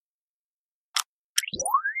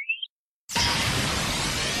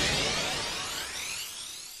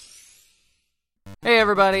Hey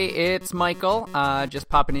everybody, it's Michael, just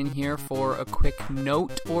popping in here for a quick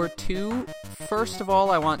note or two. First of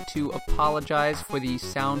all, I want to apologize for the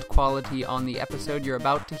sound quality on the episode you're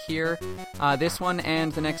about to hear. This one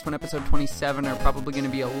and the next one, episode 27, are probably going to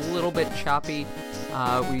be a little bit choppy.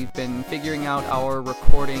 We've been figuring out our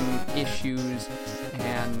recording issues,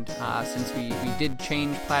 and since we did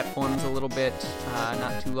change platforms a little bit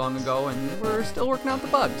not too long ago, and we're still working out the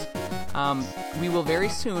bugs. We will very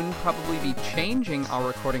soon probably be changing our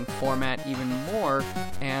recording format even more,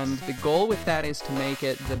 and the goal with that is to make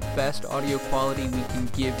it the best audio quality we can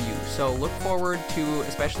give you. So look forward to,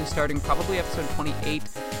 especially starting probably episode 28,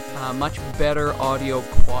 much better audio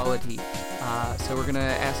quality. So we're going to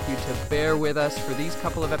ask you to bear with us for these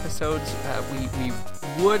couple of episodes. We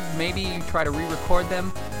would maybe try to re-record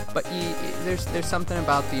them, but there's something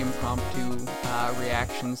about the impromptu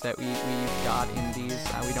reactions that we've got in these.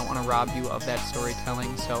 We don't want to rob you of that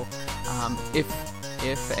storytelling. So if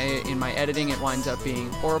in my editing it winds up being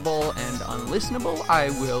horrible and unlistenable, I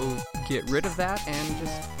will get rid of that and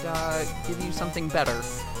just give you something better.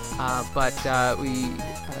 But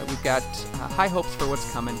we've got high hopes for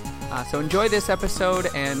what's coming. So enjoy this episode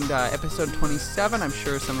and episode 27. I'm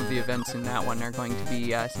sure some of the events in that one are going to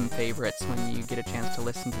be some favorites when you get a chance to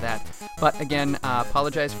listen to that. But again,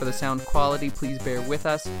 apologize for the sound quality. Please bear with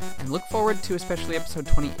us. And look forward to especially episode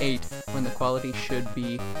 28 when the quality should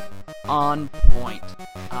be on point.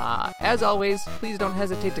 As always, please don't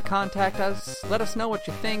hesitate to contact us. Let us know what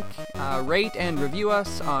you think. Rate and review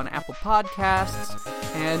us on Apple Podcasts.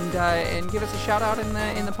 And give us a shout out in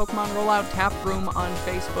the Pokemon Rollout Tap Room on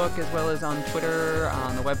Facebook, as well as on Twitter,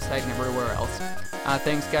 on the website, and everywhere else.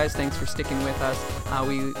 Thanks, guys. Thanks for sticking with us.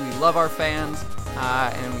 We love our fans,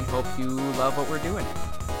 and we hope you love what we're doing.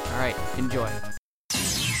 All right, enjoy.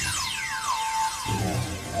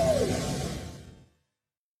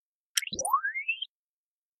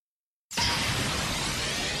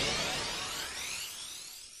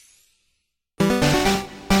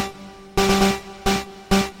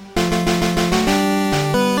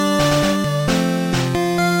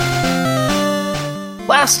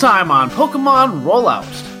 Last time on Pokemon Rollout.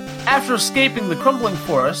 After escaping the crumbling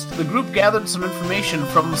forest, the group gathered some information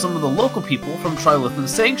from some of the local people from Trilithan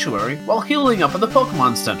Sanctuary while healing up at the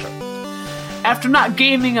Pokemon Center. After not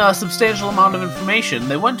gaining a substantial amount of information,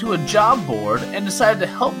 they went to a job board and decided to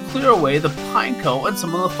help clear away the Pineco and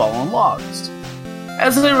some of the fallen logs.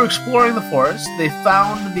 As they were exploring the forest, they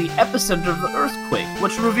found the epicenter of the earthquake,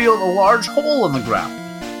 which revealed a large hole in the ground.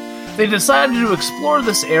 They decided to explore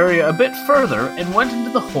this area a bit further and went into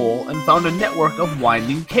the hole and found a network of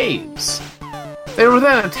winding caves. They were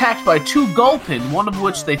then attacked by two Gulpin, one of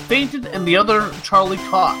which they fainted and the other Charlie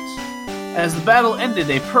caught. As the battle ended,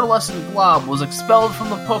 a pearlescent glob was expelled from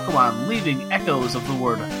the Pokemon, leaving echoes of the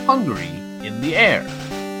word hungry in the air.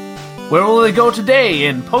 Where will they go today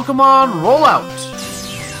in Pokemon Rollout?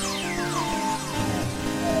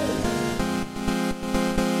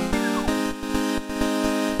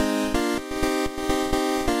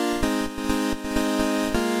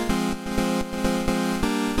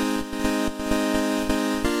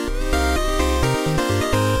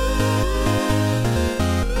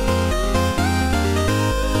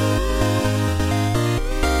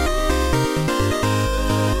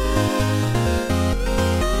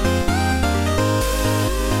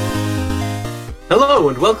 Hello,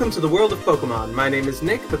 and welcome to the world of Pokemon. My name is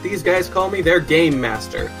Nick, but these guys call me their Game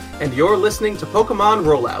Master. And you're listening to Pokemon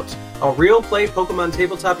Rollout, a real-play Pokemon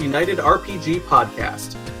Tabletop United RPG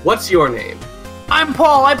podcast. What's your name? I'm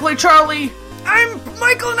Paul, I play Charlie! I'm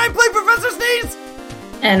Michael, and I play Professor Sneeze!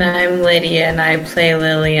 And I'm Lydia, and I play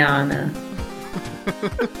Liliana.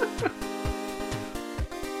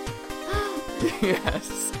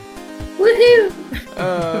 Yes.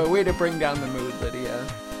 Woohoo! Way to bring down the mood, Lydia.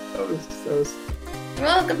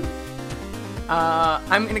 Welcome.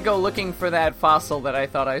 I'm gonna go looking for that fossil that I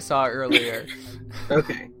thought I saw earlier.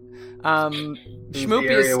 Okay. Schmoopy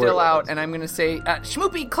is still out, and I'm gonna say,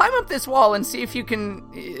 Schmoopy, climb up this wall and see if you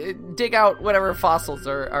can dig out whatever fossils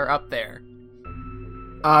are up there.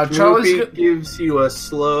 Charlie gives you a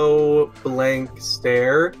slow, blank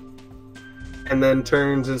stare, and then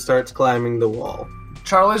turns and starts climbing the wall.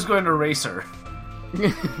 Charlie's going to race her.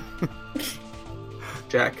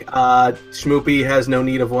 Jack. Schmoopy has no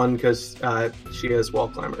need of one because she has Wall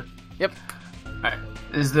Climber. Yep. Alright.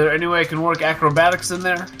 Is there any way I can work acrobatics in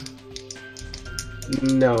there?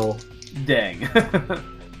 No. Dang.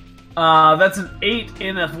 That's an 8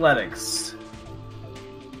 in athletics.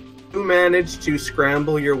 You manage to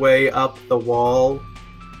scramble your way up the wall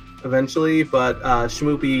eventually, but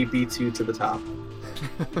Schmoopy beats you to the top.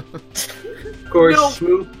 Of course,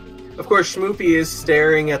 Nope. Of course, Schmoopy is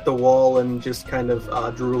staring at the wall and just kind of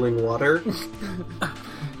drooling water.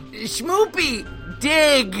 Schmoopy,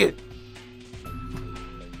 dig!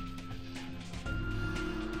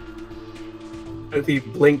 He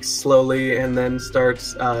blinks slowly and then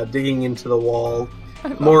starts digging into the wall,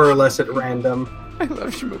 more or less at random. I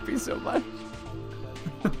love Schmoopy so much.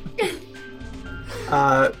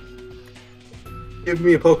 Give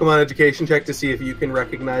me a Pokemon education check to see if you can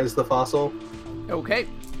recognize the fossil. Okay,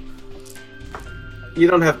 You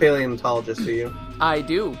don't have paleontologist, do you? I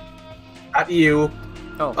do. Not you.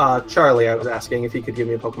 Oh, Charlie, I was asking if he could give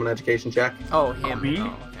me a Pokemon education check. him. me? Oh,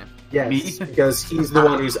 okay. Yes, Me? because he's the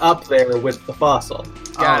one who's up there with the fossil.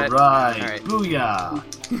 Got it. Alright. All right. Booyah.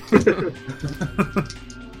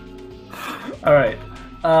 Alright.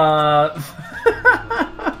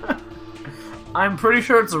 I'm pretty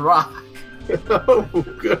sure it's a rock. Oh,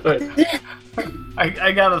 good.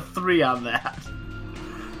 I got a 3 on that.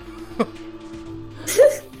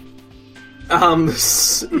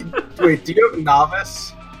 Wait, do you have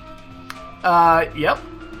novice? Yep.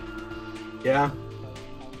 Yeah.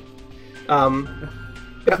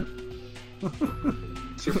 Yeah.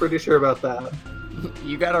 You're pretty sure about that.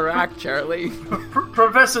 You got a rock, Charlie.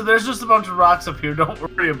 Professor, there's just a bunch of rocks up here. Don't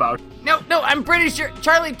worry about it. No, I'm pretty sure.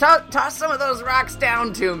 Charlie, toss some of those rocks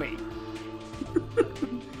down to me.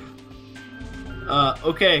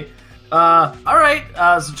 Okay. Alright.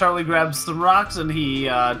 So Charlie grabs some rocks and he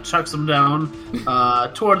chucks them down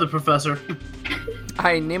toward the professor.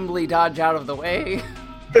 I nimbly dodge out of the way.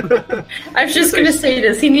 I was just gonna say,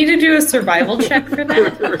 does he need to do a survival check for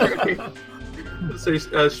that? So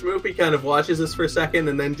Schmoopy kind of watches this for a second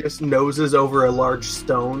and then just noses over a large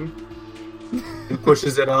stone and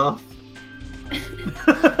pushes it off.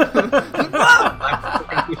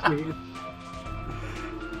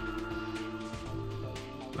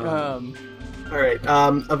 Alright,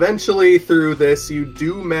 eventually through this you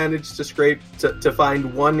do manage to scrape to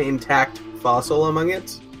find one intact fossil among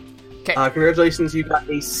it. Okay. Congratulations, you got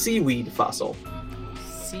a seaweed fossil.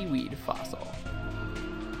 Seaweed fossil.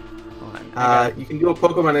 Hold on. I got- You can do a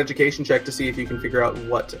Pokemon education check to see if you can figure out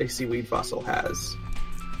what a seaweed fossil has.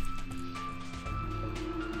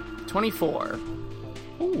 24.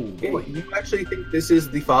 Ooh, Okay, you actually think this is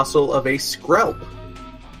the fossil of a Skrelp,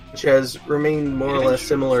 which has remained more or less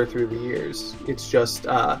similar through the years. It's just,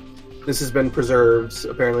 this has been preserved.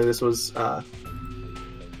 Apparently this was,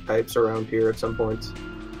 types around here at some point.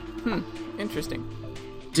 Interesting.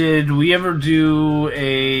 Did we ever do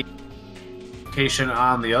a location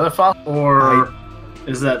on the other fossil, or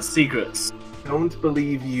is that secrets? Don't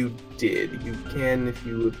believe you did. You can if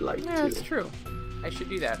you would like Yeah, to. that's true. I should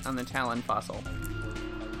do that on the Talon fossil.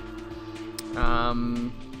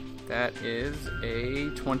 That is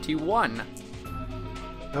a 21.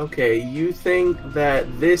 Okay, you think that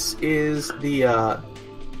this is the,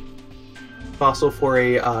 fossil for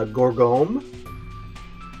a, Gorgome?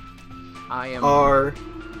 I am Or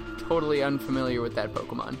totally unfamiliar with that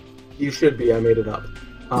Pokemon. you should be, I made it up.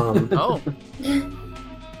 Oh,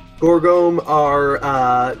 Gorgome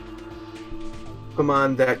are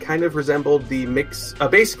Pokemon that kind of resembled the mix.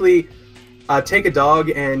 Basically, take a dog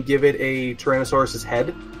and give it a Tyrannosaurus's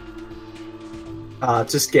head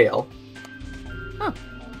to scale. Huh.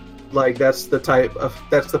 Like that's the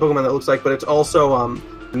Pokemon that looks like, but it's also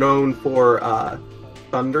known for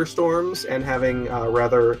thunderstorms and having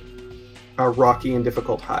rather rocky and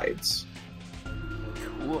difficult hides.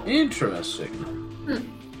 cool. Interesting.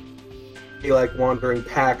 Be like wandering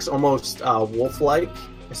packs, almost wolf-like,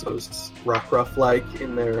 I suppose, Rockruff-like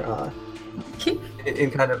in their in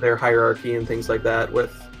kind of their hierarchy and things like that.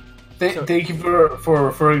 With Thank you for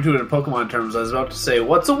referring to it in Pokemon terms. I was about to say,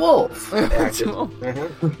 what's a wolf? active.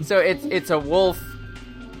 So it's a wolf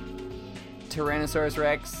Tyrannosaurus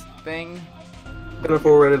Rex thing. Kind of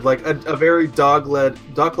forwarded like a very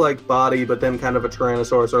duck-like body, but then kind of a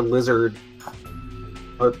Tyrannosaurus or lizard,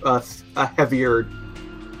 a heavier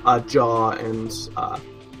jaw and.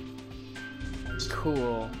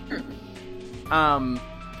 Cool.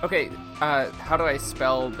 Okay. How do I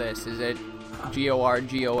spell this? Is it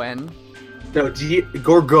Gorgon? No,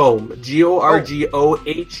 Gorgome.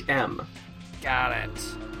 Gorgohm. Got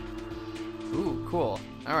it. Ooh, cool.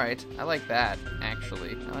 All right, I like that.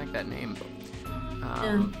 Actually, I like that name.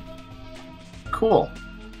 Cool.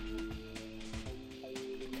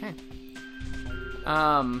 Okay.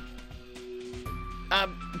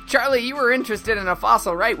 Charlie, you were interested in a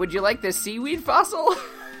fossil, right? Would you like this seaweed fossil?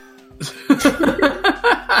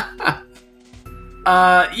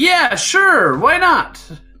 Yeah, sure. Why not?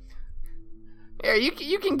 Here,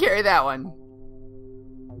 you can carry that one.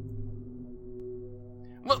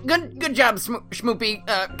 Well, good job,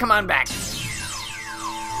 Schmoopy. Come on back.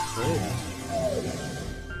 Right.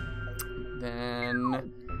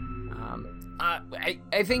 Then,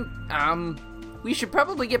 I think, we should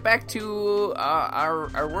probably get back to,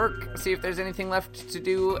 our work, see if there's anything left to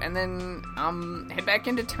do, and then, head back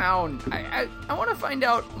into town. I want to find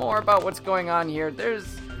out more about what's going on here. There's,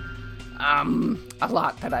 a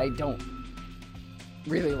lot that I don't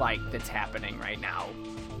really like that's happening right now.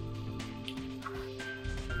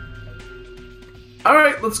 All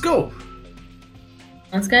right, let's go.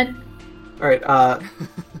 Sounds good. All right.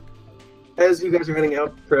 As you guys are heading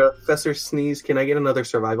out, Professor Sneeze, can I get another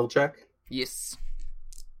survival check? Yes.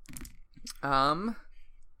 9.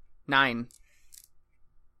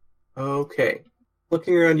 Okay.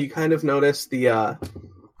 Looking around, you kind of notice the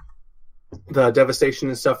devastation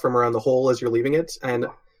and stuff from around the hole as you're leaving it, and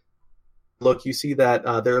look, you see that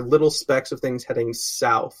there are little specks of things heading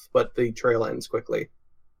south, but the trail ends quickly.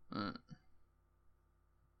 Mm.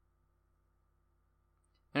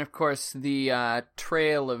 And of course, the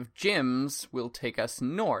trail of gyms will take us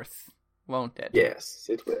north, won't it? Yes,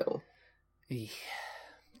 it will.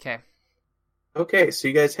 Okay. Okay, so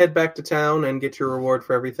you guys head back to town and get your reward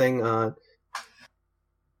for everything.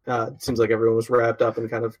 It seems like everyone was wrapped up and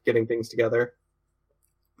kind of getting things together.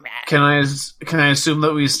 Can I assume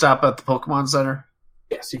that we stop at the Pokemon Center?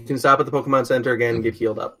 Yes, you can stop at the Pokemon Center again and get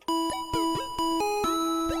healed up.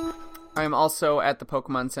 I'm also at the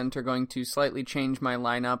Pokemon Center going to slightly change my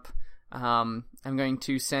lineup. I'm going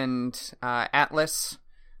to send Atlas,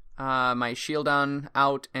 my Shieldon,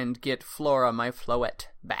 out and get Flora, my Floette,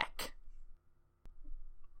 back.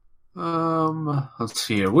 Let's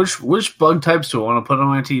see here. Which bug types do I want to put on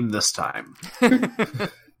my team this time?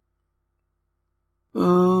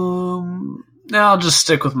 I'll just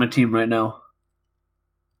stick with my team right now.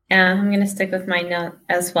 Yeah, I'm gonna stick with mine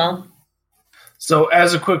as well. So,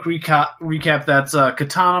 as a quick recap, that's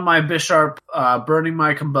Katana, my Bisharp, Burning,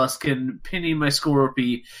 my Combuskin, Penny, my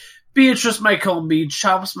Scorpy, Beatrice, my Combee,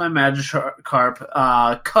 Chops, my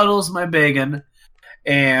Magikarp, Cuddles, my Bagon,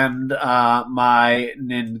 and my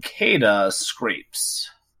Nincada, Scrapes.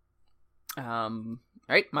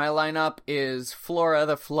 Right, my lineup is Flora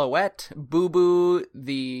the Floette, Boo Boo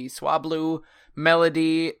the Swablu,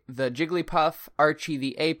 Melody the Jigglypuff, Archie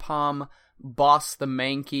the Apom, Boss the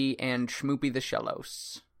Mankey, and Schmoopy the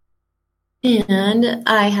Shellos. And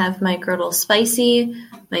I have my Girdle Spicy,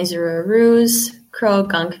 my Zeraroos,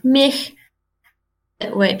 Croagunk Mich,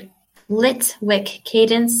 Litwick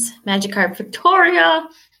Cadence, Magikarp Victoria,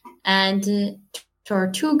 and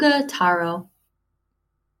Tortuga Taro.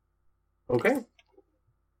 Okay.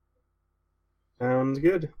 Sounds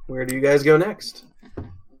good. Where do you guys go next?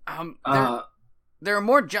 There are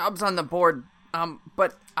more jobs on the board,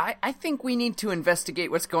 but I think we need to investigate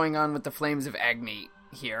what's going on with the Flames of Agni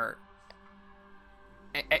here.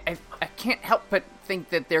 I can't help but think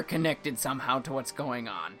that they're connected somehow to what's going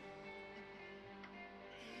on.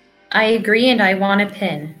 I agree, and I want a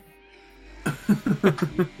pin.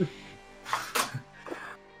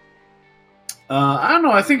 I don't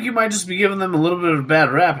know. I think you might just be giving them a little bit of a bad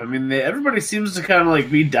rap. I mean, everybody seems to kind of like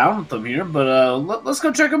be down with them here, but let's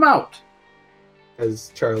go check them out.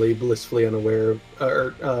 As Charlie, blissfully unaware,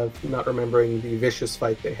 or not remembering the vicious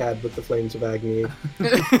fight they had with the Flames of Agni in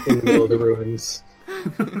the middle of the ruins.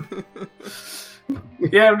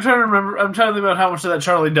 Yeah, I'm trying to remember. I'm trying to think about how much of that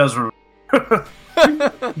Charlie does remember.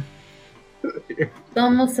 It's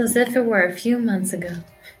almost as if it were a few months ago.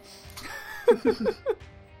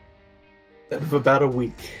 Of about a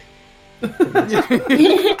week. It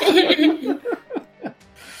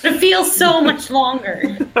feels so much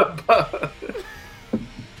longer.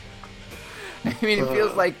 I mean, it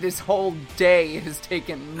feels like this whole day has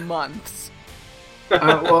taken months. It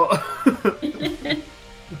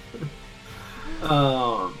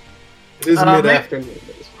is mid-afternoon.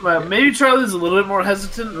 Maybe Charlie's a little bit more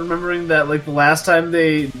hesitant, remembering that like the last time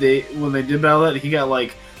they when they did battle that, he got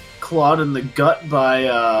like clawed in the gut by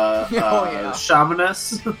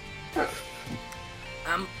Shamaness.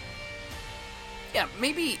 Yeah,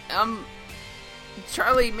 maybe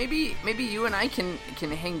Charlie, maybe you and I can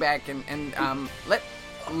hang back and let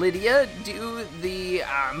Lydia do the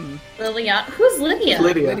Lilia? Who's Lydia?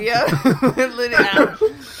 Lydia. Lydia.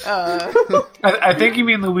 I think you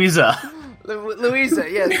mean Louisa. Louisa,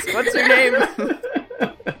 yes. What's her name?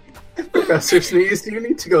 Professor Sneeze, do you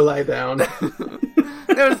need to go lie down?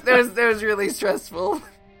 That was really stressful.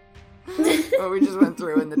 What we just went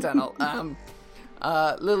through in the tunnel.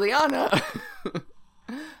 Liliana.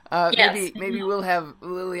 Yes. Maybe we'll have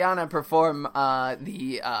Liliana perform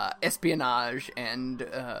the espionage and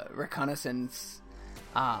reconnaissance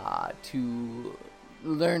to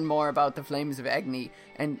learn more about the Flames of Agni,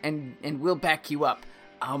 and we'll back you up.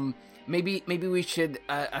 Maybe we should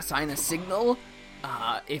assign a signal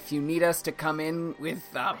if you need us to come in with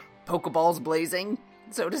Pokeballs blazing,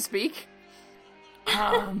 so to speak.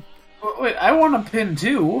 Wait, I want a pin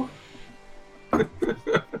too.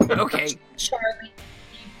 Okay. Charlie,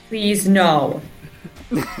 please no.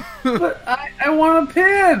 But I want a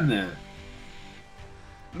pin.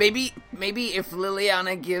 Maybe if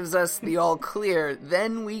Liliana gives us the all clear,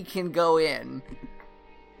 then we can go in.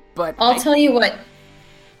 But I'll tell you what,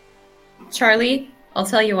 Charlie, I'll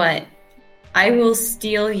tell you what. I will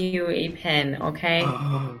steal you a pin, okay?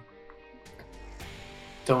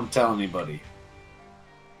 Don't tell anybody.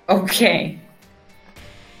 Okay.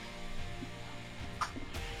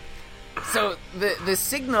 So the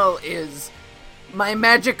signal is, my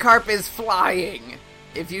Magikarp is flying.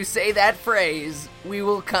 If you say that phrase, we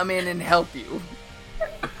will come in and help you.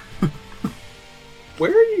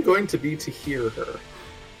 Where are you going to be to hear her?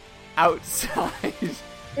 Outside.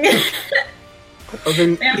 Of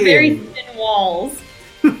an They have inn. very thin walls.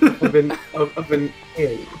 Of an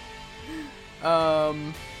inn.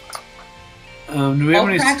 Do we have I'll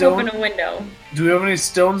any crack stones? open a window. Do we have any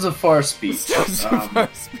stones of far speech? Stones of Far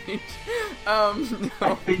Speech. No.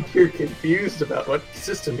 I think you're confused about what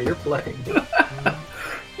system you're playing.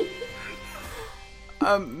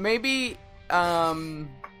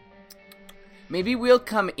 Maybe we'll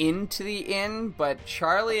come into the inn, but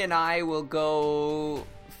Charlie and I will go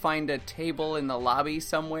find a table in the lobby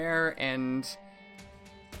somewhere and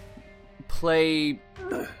play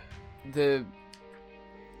the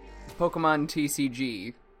Pokemon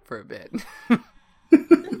TCG for a bit.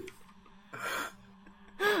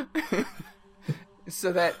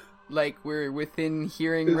 So that, like, we're within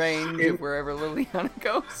hearing range of wherever Liliana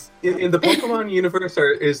goes. In the Pokemon universe,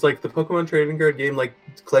 is like the Pokemon trading card game like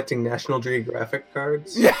collecting National Geographic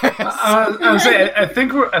cards? Yes. I was saying, I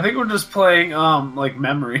think we're just playing like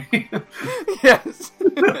memory. Yes.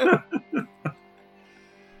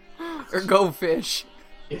 Or Go Fish.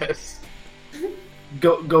 Yes.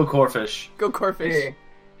 Go Corfish. Go Corfish.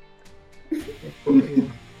 Hey.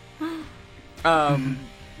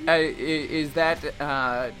 Is that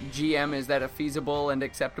GM? Is that a feasible and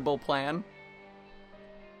acceptable plan?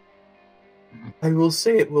 I will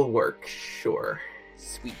say it will work, sure.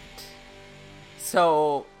 Sweet.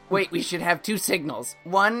 So wait, we should have two signals.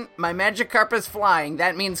 One, my Magikarp is flying.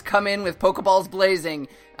 That means come in with Pokeballs blazing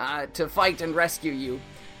to fight and rescue you.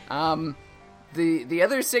 The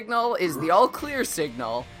other signal is the all clear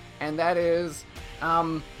signal, and that is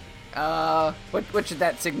what should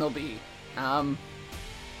that signal be? My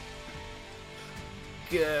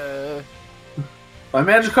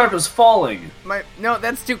Magikarp is falling. No,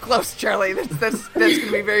 that's too close, Charlie. That's gonna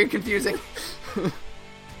be very confusing.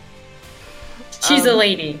 She's a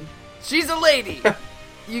lady. She's a lady.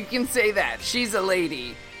 You can say that. She's a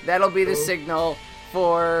lady. That'll be the signal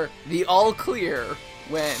for the all clear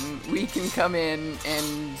when we can come in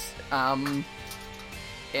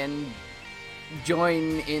and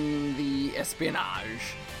join in the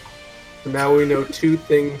espionage. Now we know two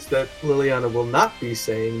things that Liliana will not be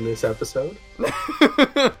saying this episode.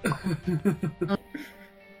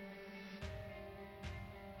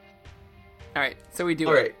 Alright, so we do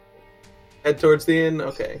All right. Head towards the inn?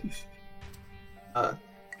 Okay.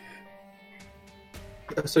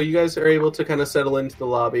 So you guys are able to kind of settle into the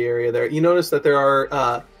lobby area there. You notice that there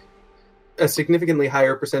are a significantly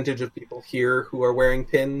higher percentage of people here who are wearing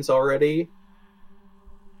pins already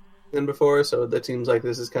than before, so that seems like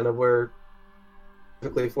this is kind of where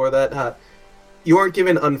specifically for that. You aren't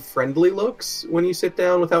given unfriendly looks when you sit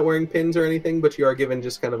down without wearing pins or anything, but you are given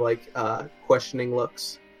just kind of like questioning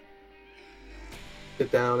looks.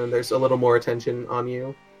 Sit down and there's a little more attention on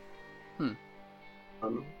you.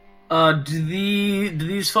 Do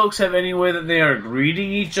these folks have any way that they are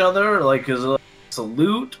greeting each other? Like, is it a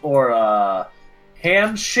salute or a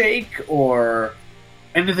handshake or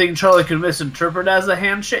anything Charlie could misinterpret as a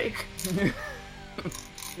handshake?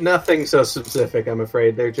 Nothing so specific, I'm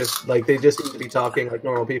afraid. They're just like they just seem to be talking like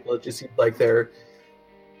normal people. It just seems like they're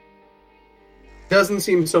doesn't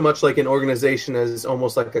seem so much like an organization as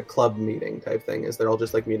almost like a club meeting type thing, as they're all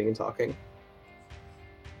just like meeting and talking.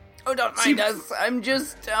 Oh, don't mind us. I'm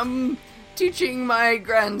just teaching my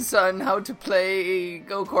grandson how to play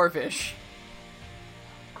Go Corfish.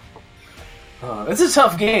 It's a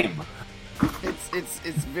tough game.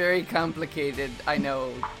 It's very complicated, I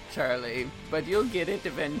know, Charlie, but you'll get it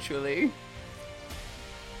eventually.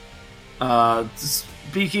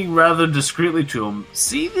 Speaking rather discreetly to him,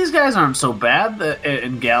 see, these guys aren't so bad,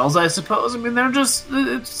 and gals, I suppose. I mean, they're just,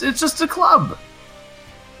 it's just a club.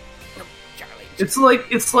 No, Charlie, It's like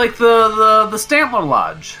the Stantler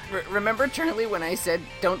Lodge. Remember, Charlie, when I said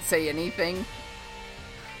don't say anything?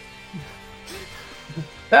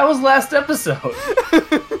 That was last episode.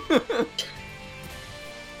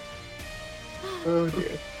 Oh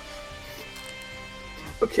dear.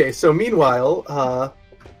 Okay, so meanwhile,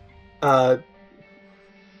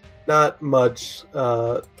 not much,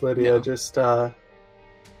 Lydia. No. Just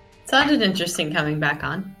Sounded interesting coming back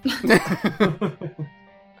on.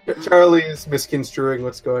 Charlie is misconstruing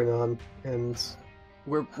what's going on, and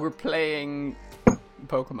We're playing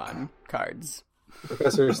Pokemon cards.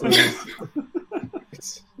 Professor Sneeze.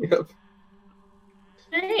 Yep.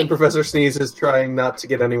 Hey. And Professor Sneeze is trying not to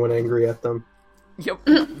get anyone angry at them. Yep,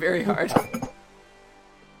 very hard.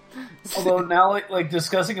 Although now, like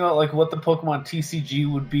discussing about like what the Pokemon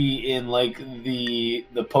TCG would be in like the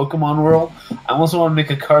Pokemon world, I also want to make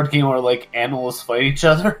a card game where like animals fight each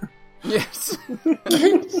other. Yes.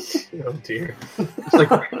 Oh dear. It's like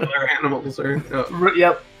regular animals or no.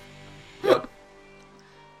 Yep.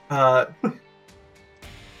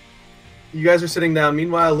 You guys are sitting down.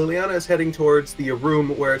 Meanwhile, Liliana is heading towards the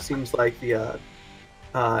room where it seems like the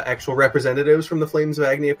actual representatives from the Flames of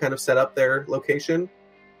Agni have kind of set up their location.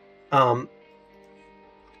 Opens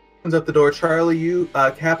up the door. Charlie, you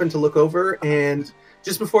happen to look over, and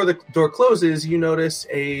just before the door closes, you notice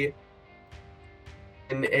in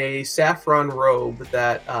a saffron robe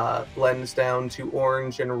that blends down to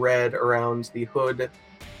orange and red around the hood,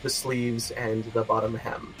 the sleeves, and the bottom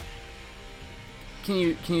hem.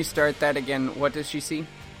 Can you start that again? What does she see?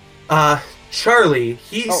 Charlie,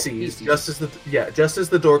 he sees just as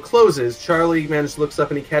the door closes. Charlie looks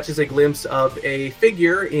up and he catches a glimpse of a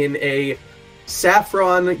figure in a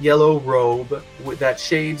saffron yellow robe that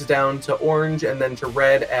shades down to orange and then to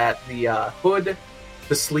red at the hood,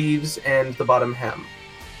 the sleeves, and the bottom hem.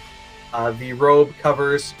 The robe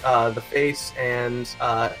covers the face and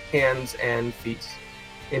hands and feet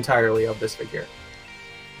entirely of this figure.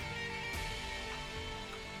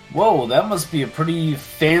 Whoa, that must be a pretty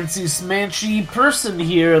fancy, smanchy person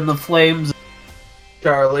here in the Flames.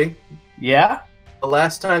 Charlie, Yeah? the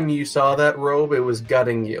last time you saw that robe, it was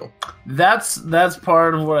gutting you. That's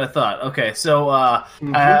part of what I thought. Okay, so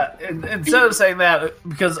instead of saying that,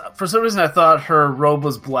 because for some reason I thought her robe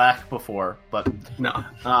was black before, but No.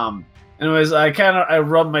 anyways, I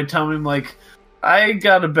rubbed my tummy. I'm like, I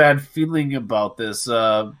got a bad feeling about this.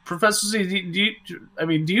 Professor Z,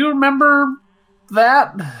 do you remember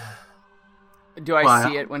that? Do I Why?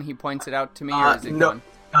 see it when he points it out to me, or is it no.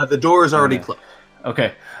 gone? The door is already Okay. closed.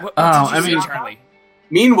 Okay. What did you I see, mean- Charlie?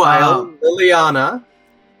 Meanwhile, Liliana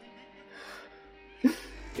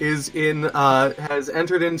has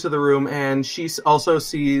entered into the room, and she also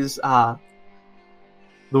sees the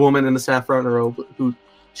woman in the saffron robe, who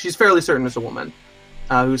she's fairly certain is a woman,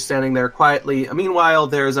 who's standing there quietly. Meanwhile,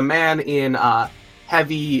 there's a man in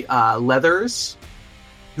heavy leathers,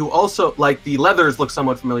 who also, like, the leathers look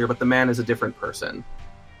somewhat familiar, but the man is a different person.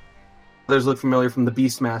 Leathers look familiar from the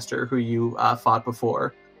Beastmaster, who you fought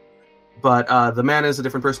before. But the man is a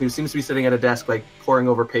different person who seems to be sitting at a desk, like, poring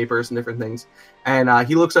over papers and different things. And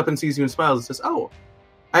he looks up and sees you and smiles and says, "Oh,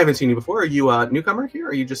 I haven't seen you before. Are you a newcomer here? Or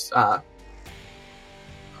are you just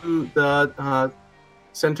the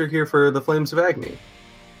center here for the Flames of Agni?"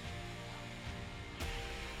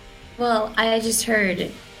 Well, I just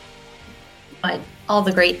heard all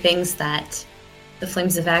the great things that the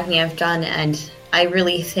Flames of Agni have done, and I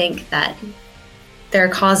really think that their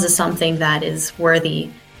cause is something that is worthy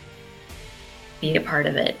to be a part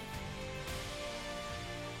of it.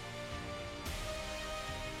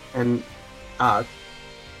 And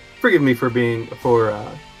forgive me for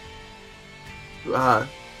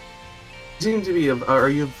seem to be are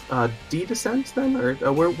you of D descent then, or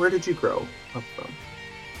where did you grow up from?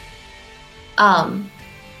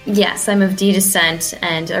 Yes, I'm of D descent,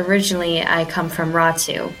 and originally I come from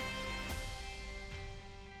Ratu.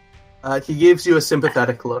 He gives you a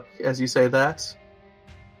sympathetic look as you say that.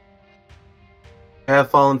 I have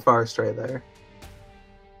fallen far astray there.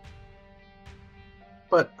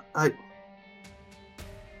 But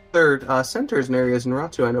there are centers and areas in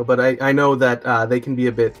Ratu, I know, but I know that they can be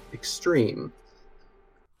a bit extreme.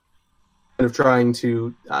 Kind of trying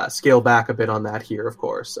to scale back a bit on that here, of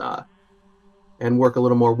course, and work a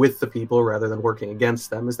little more with the people rather than working against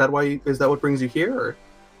them. Is that what brings you here? Or?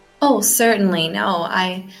 Oh, certainly. No,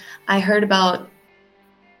 I heard about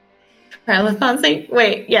Triathlon Sanctuary.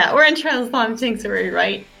 Wait, yeah, we're in Triathlon Sanctuary,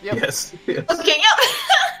 right? Yep. Yes. Okay,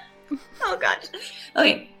 yep. Oh, gosh.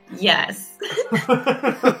 Okay, yes.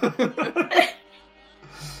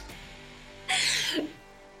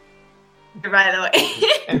 By the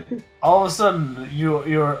way. All of a sudden, you're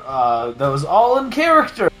that was all in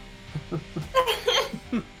character.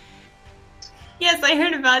 Yes, I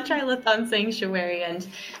heard about Trilithon Sanctuary, and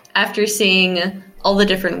after seeing all the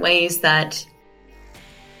different ways that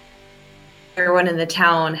everyone in the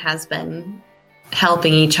town has been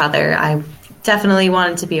helping each other, I definitely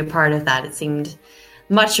wanted to be a part of that. It seemed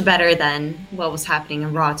much better than what was happening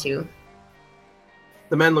in Ratu.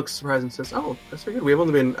 The man looks surprised and says, "Oh, that's very good. We have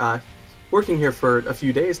only been working here for a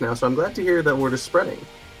few days now, so I'm glad to hear that word is spreading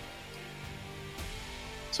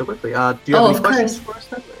so quickly. Do you have any questions for us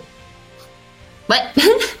then? What?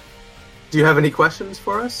 Do you have any questions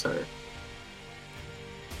for us? Or?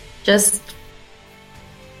 Just,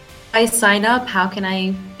 I sign up. How can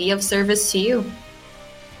I be of service to you?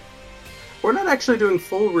 We're not actually doing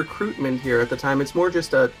full recruitment here at the time. It's more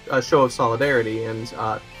just a show of solidarity, and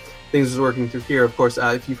things is working through here. Of course,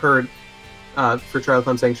 if you've heard for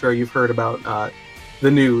Trilithon Sanctuary, you've heard about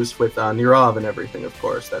the news with Nirav and everything. Of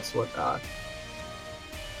course, that's what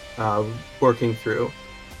working through.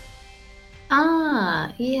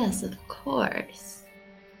 Ah, yes, of course.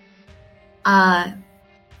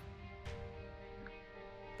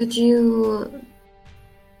 Could you...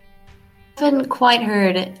 I haven't quite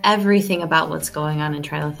heard everything about what's going on in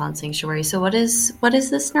Trilithon Sanctuary, so what is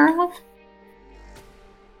this, Nirav?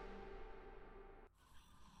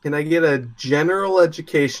 Can I get a general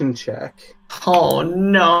education check? Oh,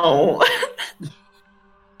 no.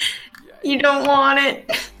 You don't want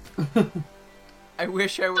it. I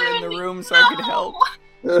wish I were in the room so I could help.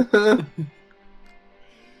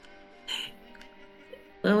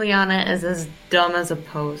 Liliana is as dumb as a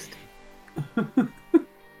post.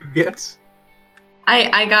 Yes.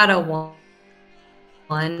 I got a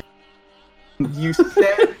 1. You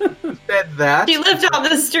said that. She lived on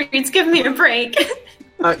the streets. Give me a break.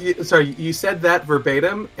 You said that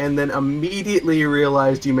verbatim, and then immediately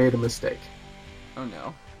realized you made a mistake. Oh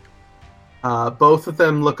no. Both of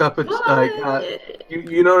them look up at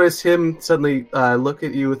you notice him suddenly look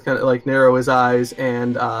at you with kind of like narrow his eyes,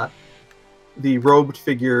 and the robed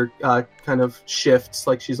figure kind of shifts,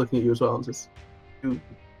 like she's looking at you as well, and says, "You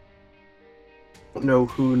don't know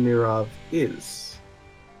who Nirav is."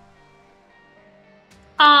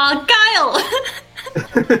 Guile!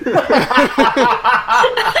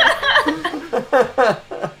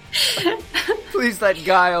 Please let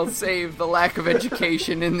Guile save the lack of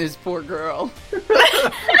education in this poor girl.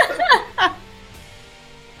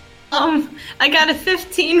 I got a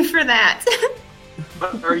 15 for that.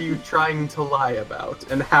 What are you trying to lie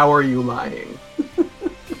about, and how are you lying?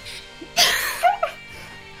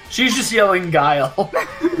 She's just yelling Guile.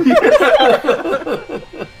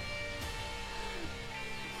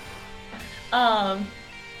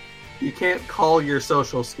 You can't call your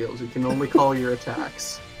social skills. You can only call your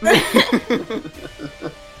attacks.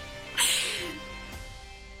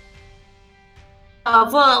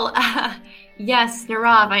 Yes,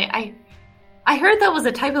 Nirav, I heard that was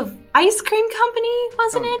a type of ice cream company,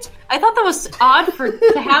 wasn't it? I thought that was odd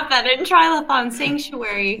to have that in Trilithon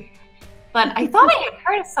Sanctuary, but I thought I had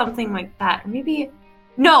heard of something like that. Maybe...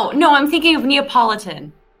 No, I'm thinking of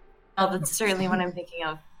Neapolitan. Oh, that's certainly what I'm thinking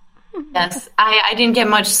of. Yes, I didn't get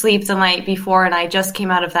much sleep the night before, and I just came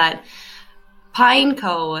out of that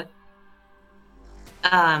Pineco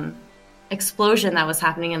explosion that was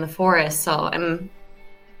happening in the forest, so I'm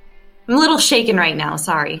a little shaken right now,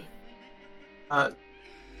 sorry.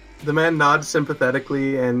 The man nods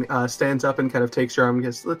sympathetically and stands up and kind of takes your arm and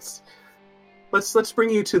goes, let's bring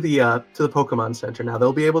you to the Pokemon Center now.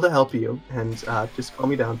 They'll be able to help you, and just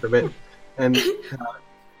calm me down for a bit. And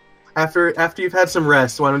after you've had some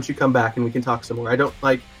rest, why don't you come back and we can talk some more? I don't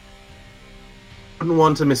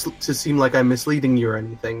want to seem like I'm misleading you or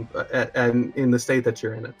anything, and in the state that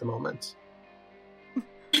you're in at the moment.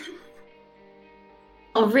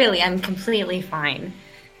 Oh, really? I'm completely fine.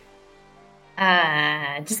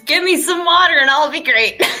 Just give me some water and I'll be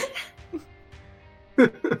great.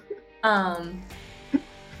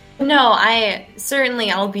 No,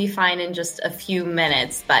 I'll be fine in just a few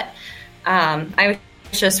minutes, but I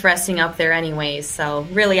was just resting up there anyways, so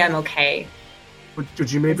really I'm okay.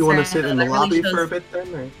 Would you maybe want to sit in the lobby for a bit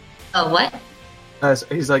then? Or? Oh, what?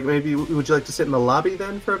 He's like, maybe would you like to sit in the lobby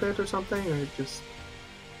then for a bit or something, or just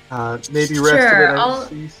maybe rest a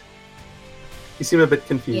bit? You seem a bit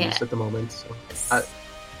confused at the moment. So.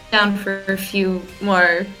 Down for a few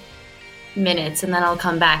more minutes, and then I'll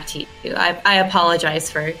come back to you. I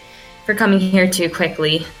apologize for coming here too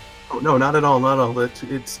quickly. Oh, no, not at all, not at all.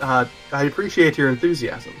 It's I appreciate your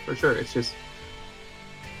enthusiasm, for sure. It's just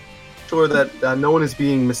sure that no one is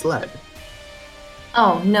being misled.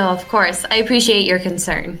 Oh, no, of course. I appreciate your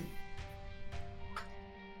concern.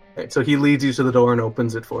 Okay, so he leads you to the door and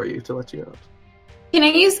opens it for you to let you out. Can I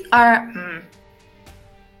use our...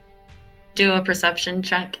 do a perception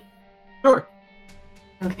check? Sure.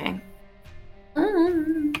 Okay.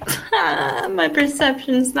 My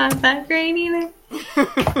perception's not that great either.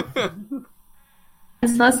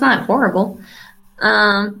 So that's not horrible.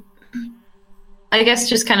 I guess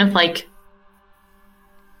just kind of like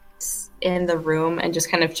in the room and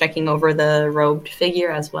just kind of checking over the robed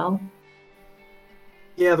figure as well.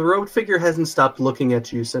 Yeah, the robed figure hasn't stopped looking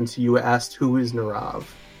at you since you asked who is Narav.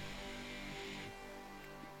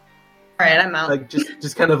 Alright, I'm out. Like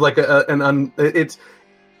just kind of like it's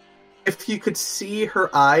if you could see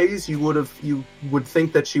her eyes, you would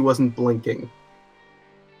think that she wasn't blinking.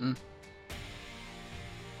 Mm.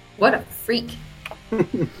 What a freak.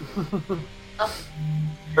 All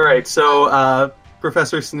right, so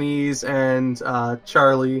Professor Sneeze and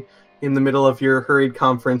Charlie, in the middle of your hurried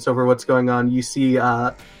conference over what's going on, you see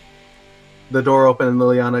the door open and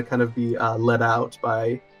Liliana kind of be led out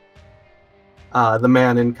by the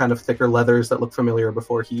man in kind of thicker leathers that look familiar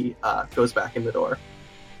before he goes back in the door.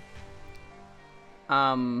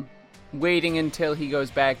 Waiting until he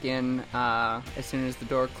goes back in, as soon as the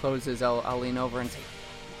door closes, I'll lean over and say,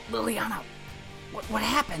 Liliana, what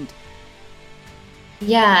happened?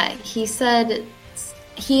 Yeah, he said...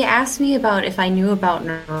 He asked me about if I knew about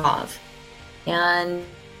Narav. And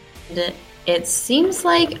it seems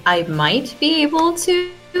like I might be able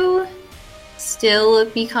to still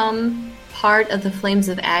become part of the Flames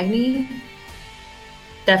of Agni.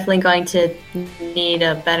 Definitely going to need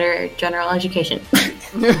a better general education.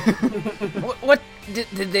 What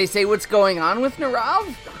did they say what's going on with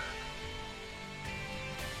Narav?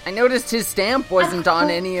 I noticed his stamp wasn't on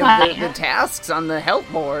any of the tasks on the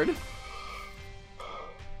help board.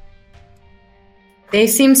 They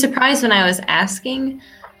seemed surprised when I was asking.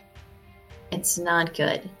 It's not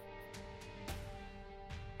good.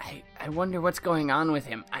 I wonder what's going on with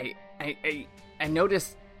him. I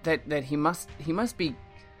noticed that he must be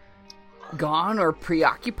gone or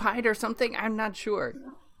preoccupied or something. I'm not sure.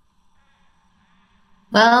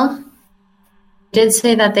 Well, did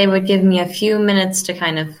say that they would give me a few minutes to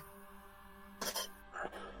kind of...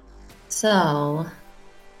 So...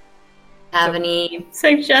 Have any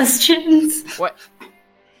suggestions?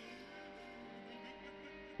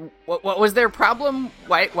 What was their problem?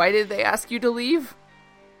 Why did they ask you to leave?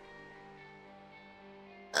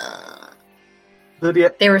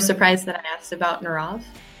 Lydia, They were surprised that I asked about Narav.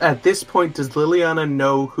 at this point, does Liliana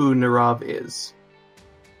know who Narav is?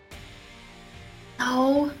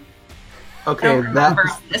 No. Okay, I don't remember,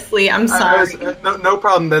 honestly. I'm sorry. No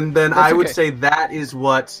problem. Then That's I would okay. say that is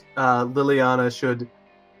what Liliana should...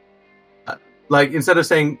 like, instead of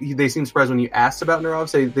saying they seemed surprised when you asked about Narav,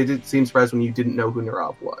 say they did seem surprised when you didn't know who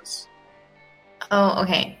Narav was. Oh,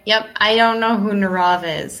 okay. Yep, I don't know who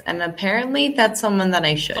Narav is, and apparently that's someone that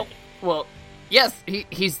I should. Oh, well, yes,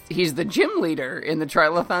 he's the gym leader in the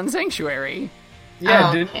Trilithon Sanctuary.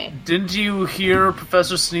 Yeah, Oh, okay. didn't you hear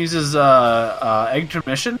Professor Sneeze's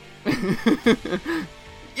intermission?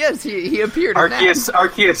 Yes, he appeared in that.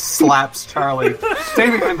 Arceus slaps Charlie, stay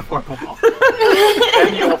behind the fourth wall,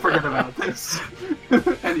 and you'll forget about this.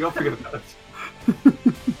 And you'll forget about it.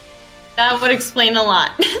 That would explain a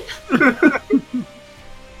lot.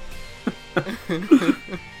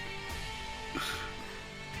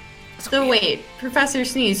 So wait, Professor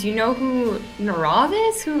Sneeze, you know who Narav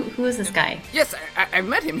is? Who is this guy? Yes, I've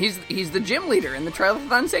met him. He's the gym leader in the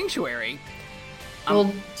Trilithon Sanctuary.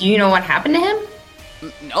 Well, do you know what happened to him?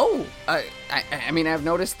 No, I mean, I've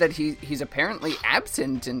noticed that he's apparently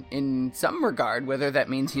absent in some regard, whether that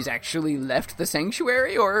means he's actually left the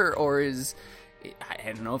sanctuary or is... I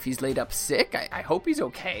don't know if he's laid up sick. I hope he's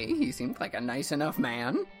okay. He seemed like a nice enough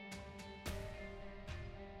man. I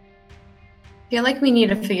feel like we need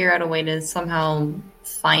to figure out a way to somehow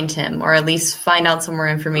find him, or at least find out some more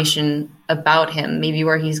information about him. Maybe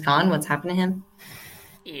where he's gone, what's happened to him.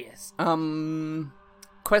 Yes.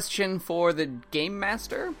 Question for the Game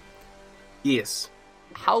Master. Yes.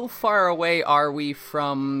 How far away are we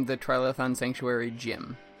from the Trilithon Sanctuary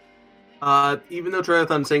gym? Even though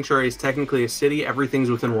Trilithon Sanctuary is technically a city, everything's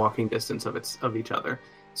within walking distance of each other.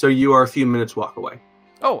 So you are a few minutes walk away.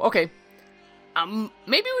 Oh, okay.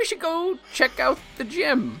 Maybe we should go check out the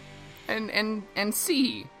gym and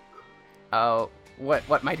see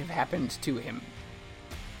what might have happened to him.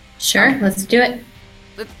 Sure, let's do it.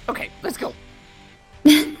 Let's go.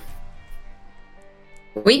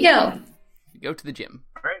 We go. Go to the gym.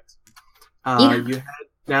 All right. Yeah. You head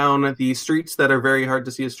down the streets that are very hard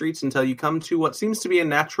to see as streets until you come to what seems to be a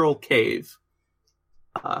natural cave.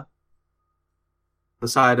 The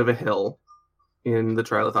side of a hill. in the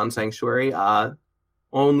Trilithon Sanctuary.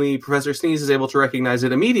 Only Professor Sneeze is able to recognize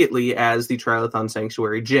it immediately as the Trilithon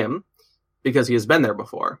Sanctuary gym, because he has been there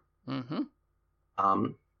before. Mm-hmm.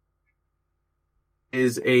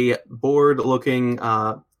 Is a bored-looking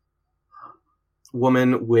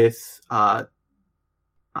woman with...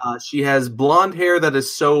 she has blonde hair that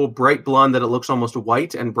is so bright blonde that it looks almost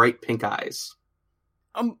white, and bright pink eyes.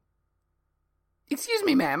 Excuse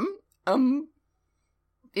me, ma'am.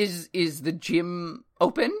 Is the gym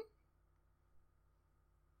open?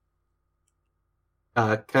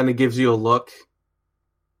 Kind of gives you a look.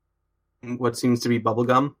 What seems to be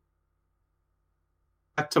bubblegum.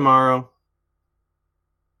 Back tomorrow.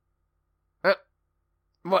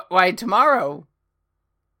 Why tomorrow?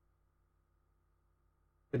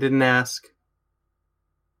 I didn't ask.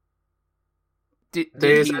 Did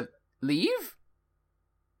he leave?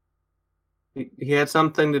 He had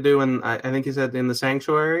something to do in, I think he said, in the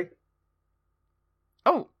sanctuary.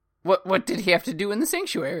 Oh, what did he have to do in the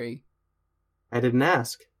sanctuary? I didn't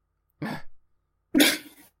ask. Well,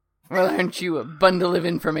 aren't you a bundle of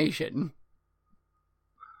information?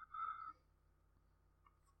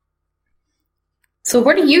 So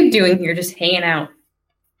what are you doing here, just hanging out?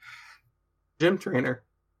 Gym trainer.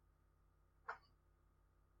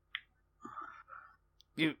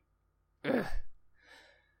 You...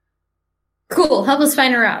 Cool, help us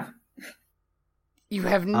find Nirav. You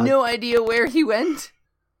have no idea where he went?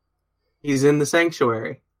 He's in the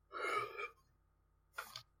sanctuary.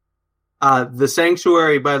 The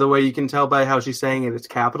sanctuary, by the way, you can tell by how she's saying it, it's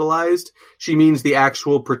capitalized. She means the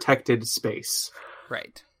actual protected space.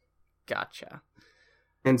 Right. Gotcha.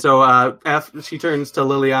 And so after she turns to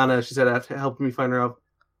Liliana, she said, "After helping me find her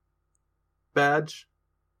badge."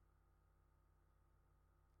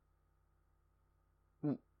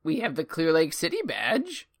 We have the Clear Lake City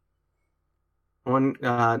badge.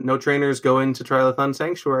 No trainers go into Trilithon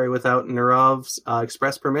Sanctuary without Nirav's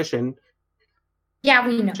express permission. Yeah,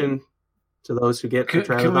 we know. To those who get the Trilithon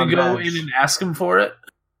badge. Can we go in and ask him for it?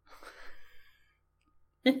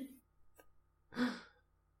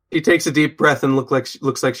 She takes a deep breath and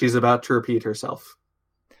looks like she's about to repeat herself.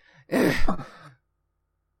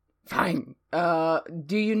 Fine.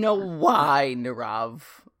 Do you know why Nirav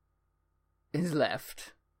is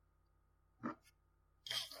left?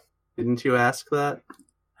 Didn't you ask that?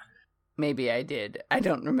 Maybe I did. I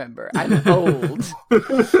don't remember. I'm old.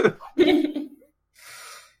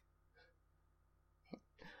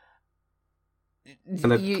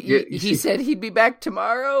 He said he'd be back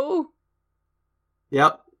tomorrow?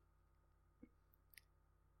 Yep.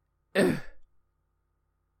 Don't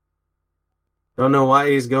know why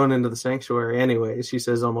he's going into the sanctuary anyway, she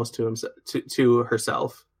says almost to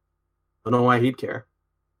herself. Don't know why he'd care.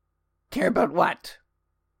 Care about what?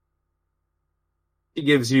 He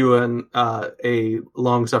gives you a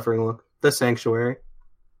long-suffering look. The sanctuary.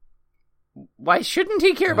 Why shouldn't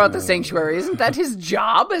he care about the sanctuary? Isn't that his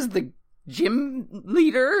job as the gym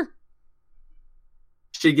leader?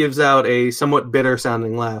 She gives out a somewhat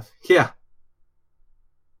bitter-sounding laugh. Yeah.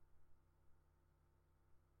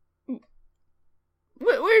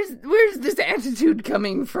 Where's this attitude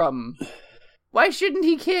coming from? Why shouldn't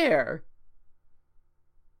he care?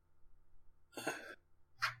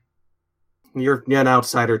 You're an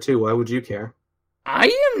outsider too. Why would you care? I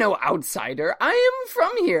am no outsider. I am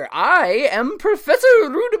from here. I am Professor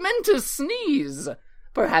Rudimentus Sneeze.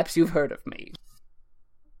 Perhaps you've heard of me.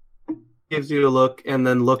 Gives you a look and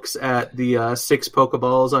then looks at the 6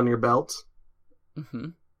 Pokeballs on your belt. Mm-hmm.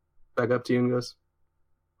 Back up to you and goes,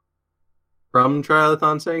 "From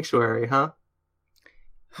Trilithon Sanctuary, huh?"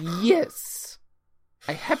 Yes.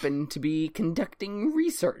 I happen to be conducting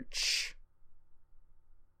research.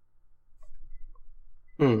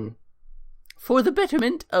 For the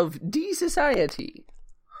betterment of D-Society,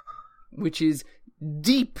 which is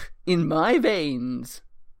deep in my veins.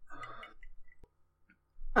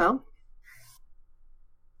 Well,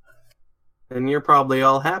 then you're probably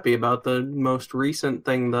all happy about the most recent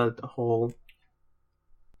thing, the whole...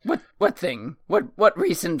 What thing? What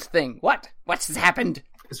recent thing? What's happened?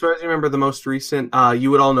 As far as you remember, the most recent, you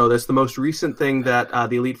would all know this, the most recent thing that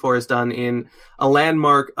the Elite Four has done in a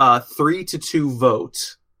landmark 3-2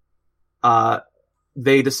 vote,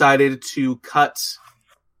 they decided to cut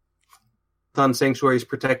Thun Sanctuary's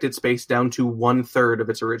protected space down to 1/3 of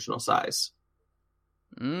its original size.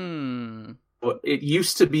 It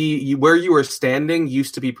used to be, where you were standing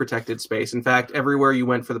used to be protected space. In fact, everywhere you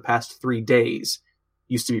went for the past 3 days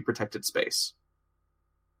used to be protected space.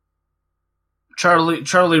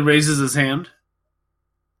 Charlie raises his hand.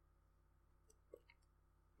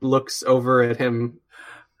 Looks over at him.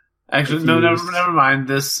 Actually, no, never mind.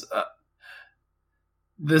 This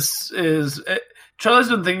this is... Charlie's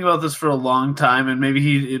been thinking about this for a long time, and maybe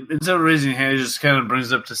he, instead of raising a hand, he just kind of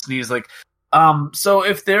brings it up to Sneeze, like, so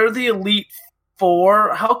if they're the Elite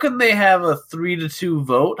Four, how can they have a 3-2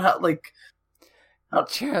 vote?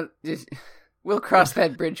 We'll cross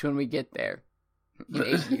that bridge when we get there. In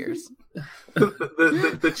 8 years.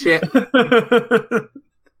 the chat.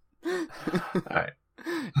 All right.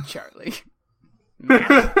 Charlie.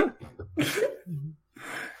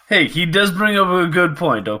 Hey, he does bring up a good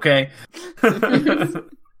point, okay?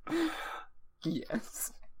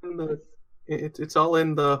 Yes. It's all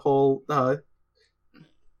in the whole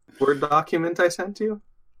Word document I sent you.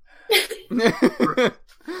 I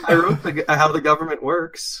wrote how the government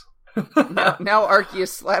works. Now Arceus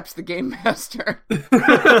slaps the game master.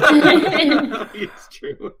 It's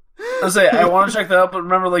true. I want to check that out, but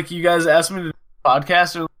remember, like, you guys asked me to do a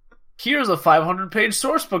podcast, and here's a 500-page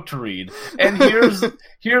source book to read, and here's a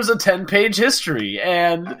 10-page history,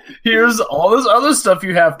 and here's all this other stuff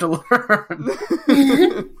you have to learn.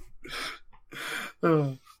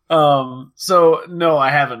 So no, I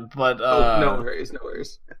haven't, but no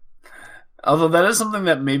worries. Although that is something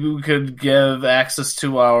that maybe we could give access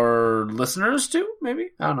to our listeners to, maybe?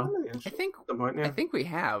 I don't know. I think we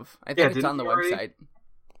have. I Yeah, think it's on the already? website.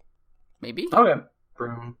 Maybe? Okay.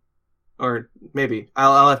 Or maybe.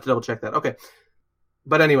 I'll have to double check that. Okay.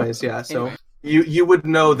 But anyways, yeah, so Anyway. you would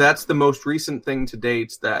know that's the most recent thing to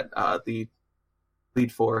date that the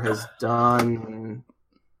Elite Four has done.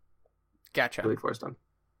 Gotcha. Elite Four has done.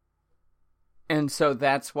 And so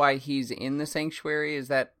that's why he's in the sanctuary? Is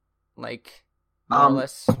that, like, more or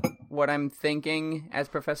less what I'm thinking as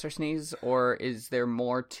Professor Sneeze? Or is there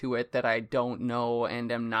more to it that I don't know and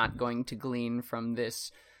am not going to glean from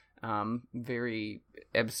this very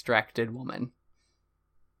abstracted woman?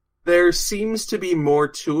 There seems to be more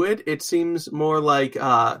to it. It seems more like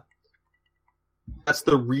that's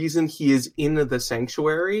the reason he is in the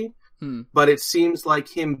sanctuary. But it seems like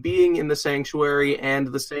him being in the sanctuary and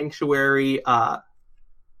the sanctuary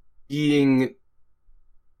being,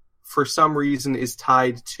 for some reason, is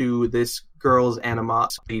tied to this girl's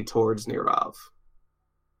animosity towards Nirav.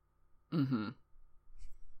 Mm-hmm.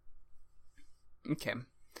 Okay.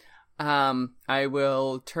 I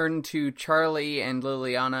will turn to Charlie and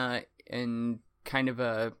Liliana in kind of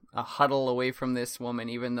a huddle away from this woman,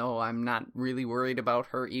 even though I'm not really worried about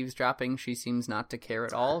her eavesdropping. She seems not to care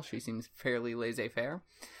at all. She seems fairly laissez-faire.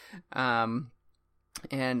 And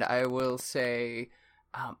I will say,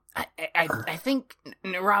 I think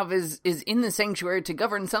Nirav is in the sanctuary to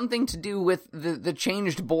govern something to do with the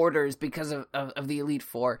changed borders because of the Elite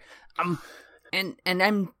Four. And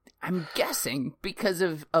I'm guessing because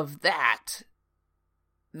of that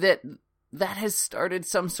has started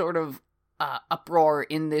some sort of uproar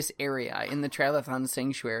in this area, in the Trilithon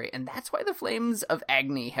Sanctuary, and that's why the Flames of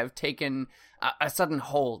Agni have taken a sudden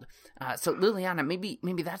hold. So Liliana,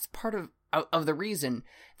 maybe that's part of the reason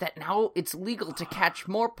that now it's legal to catch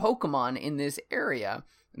more Pokemon in this area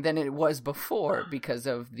than it was before because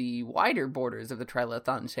of the wider borders of the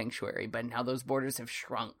Trilithon Sanctuary, but now those borders have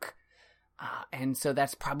shrunk. And so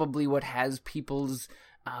that's probably what has people's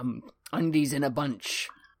undies in a bunch.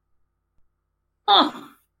 Oh.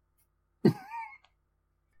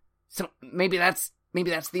 So maybe that's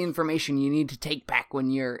the information you need to take back when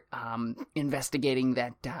you're investigating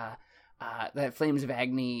that Flames of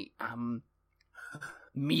Agni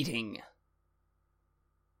meeting.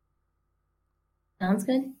 Sounds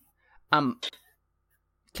good.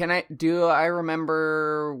 Do I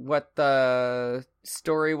remember what the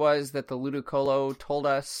story was that the Ludicolo told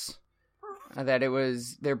us? That it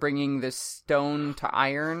was, they're bringing the stone to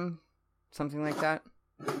iron? Something like that?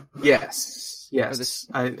 Yes.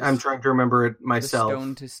 I'm trying to remember it myself. The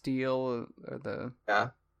stone to steel, or the...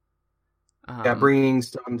 Yeah. Bringing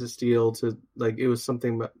stone to steel to, like, it was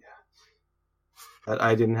something, but that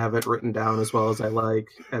I didn't have it written down as well as I like.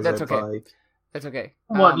 That's okay. That's okay.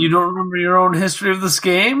 What, you don't remember your own history of this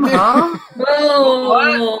game, huh?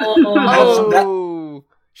 Whoa! Oh!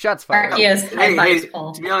 Shots fired. Yes, hey,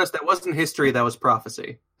 to be honest, that wasn't history, that was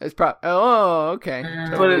prophecy. It's oh, okay.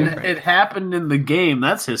 But it happened in the game,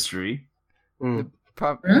 that's history.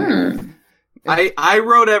 I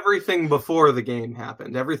wrote everything before the game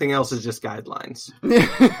happened. Everything else is just guidelines.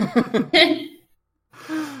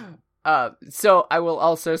 So I will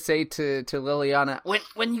also say to Liliana,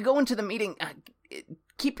 when you go into the meeting,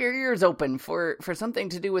 keep your ears open for something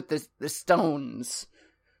to do with the stones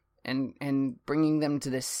and bringing them to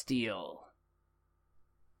the steel.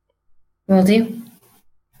 Will do.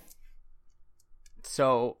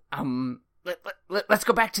 So let's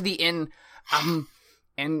go back to the inn,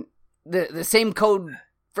 and the same code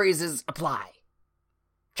phrases apply.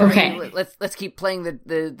 Okay. Let's keep playing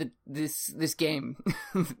this game,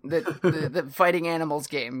 the fighting animals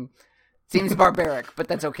game. Seems barbaric, but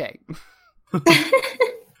that's okay.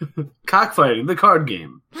 Cockfighting, the card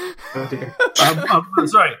game. Oh dear.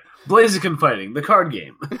 Sorry, Blaziken fighting, the card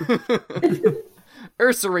game.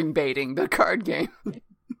 Ursaring baiting, the card game.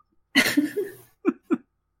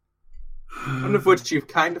 One of which you've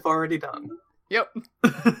kind of already done. Yep.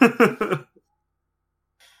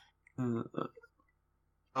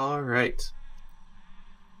 All right.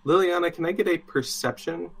 Liliana, can I get a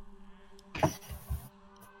perception?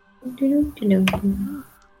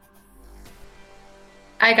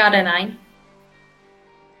 I got a 9.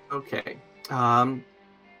 Okay.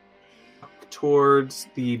 Towards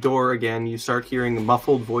the door again, you start hearing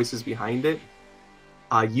muffled voices behind it.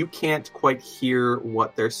 You can't quite hear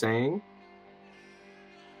what they're saying.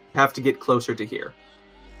 You have to get closer to hear.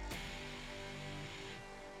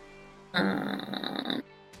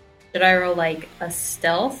 Should I roll like a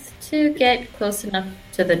stealth to get close enough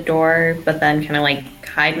to the door, but then kind of like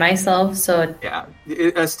hide myself? So Yeah,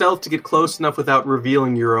 a stealth to get close enough without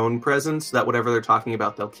revealing your own presence, so that whatever they're talking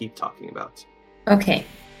about, they'll keep talking about. okay,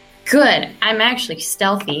 good. I'm actually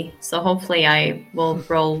stealthy, so hopefully I will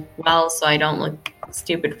roll well, so I don't look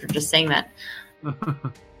stupid for just saying that.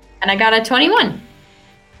 And I got a 21.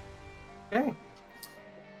 Okay.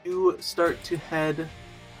 You start to head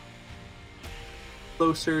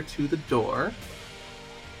closer to the door.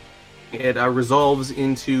 It resolves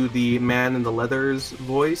into the man in the leather's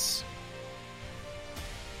voice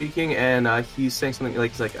speaking, and he's saying something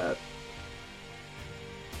like,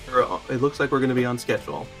 it looks like we're going to be on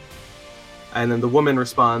schedule. And then the woman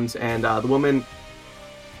responds, and the woman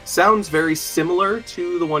sounds very similar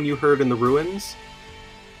to the one you heard in the ruins.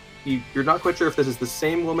 You're not quite sure if this is the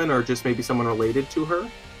same woman or just maybe someone related to her.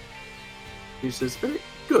 She says, very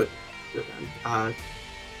good.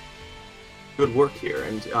 Good work here,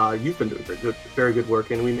 and you've been doing very good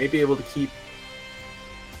work, and we may be able to keep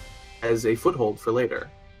as a foothold for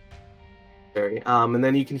later. And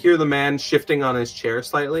then you can hear the man shifting on his chair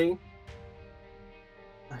slightly.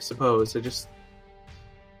 I suppose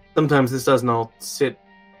sometimes this doesn't all sit.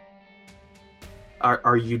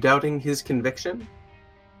 Are you doubting his conviction?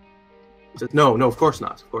 He says, no, of course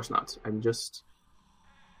not. Of course not. I'm just.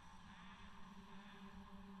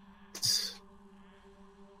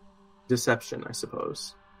 Deception, I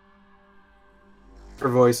suppose. Her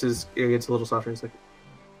voice gets a little softer. It's like,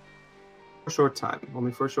 for a short time,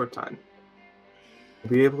 only for a short time,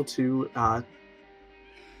 we'll be able to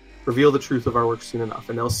reveal the truth of our work soon enough,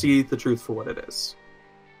 and they'll see the truth for what it is.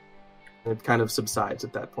 And it kind of subsides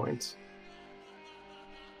at that point.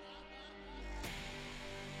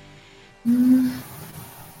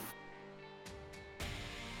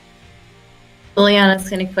 Liliana's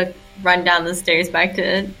gonna quick run down the stairs back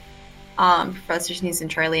to Professor Sneeze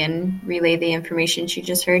and Charlie and relay the information she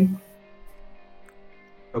just heard.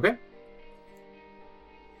 Okay.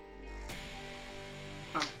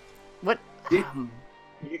 What?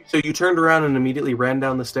 So you turned around and immediately ran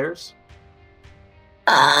down the stairs?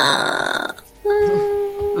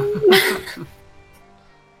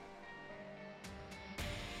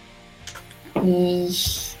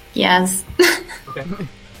 Yes. Okay.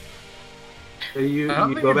 So you I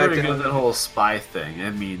don't go think you're back very to good at that whole spy thing.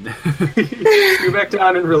 I mean, go back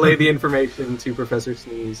down and relay the information to Professor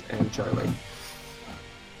Sneeze and Charlie.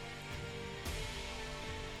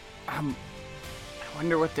 I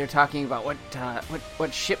wonder what they're talking about.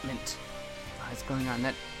 What shipment is going on?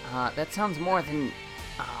 That sounds more than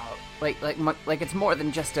like it's more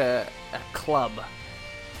than just a club.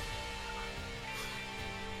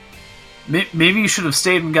 maybe you should have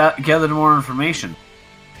stayed and gathered more information.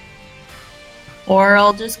 Or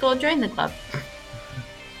I'll just go join the club.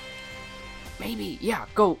 Maybe, yeah.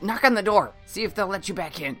 Go knock on the door. See if they'll let you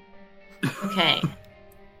back in. Okay.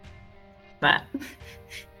 But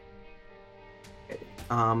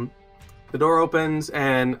the door opens,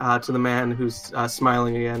 and to the man who's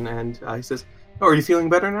smiling again, and he says, "Oh, are you feeling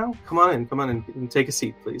better now? Come on in, and take a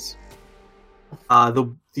seat, please."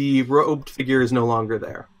 The robed figure is no longer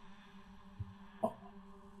there.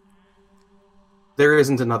 There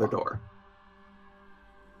isn't another door.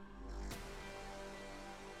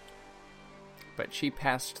 But she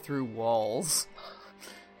passed through walls.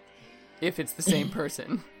 If it's the same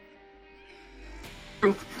person.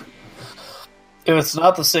 If it's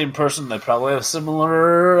not the same person, they probably have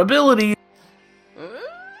similar abilities.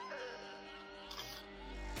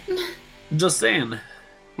 Just saying.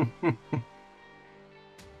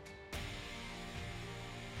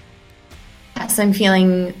 yes, I'm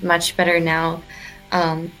feeling much better now.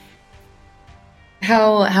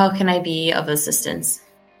 How can I be of assistance?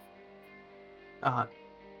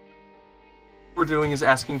 we're doing is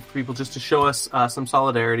asking for people just to show us some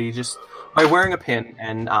solidarity, just by wearing a pin,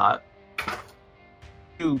 and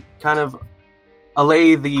to kind of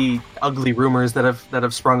allay the ugly rumors that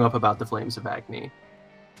have sprung up about the Flames of Agni.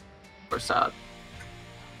 Of course,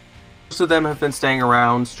 most of them have been staying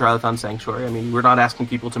around Trilithon Sanctuary. I mean, we're not asking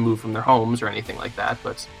people to move from their homes or anything like that,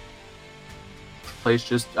 but place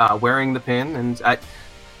just wearing the pin, and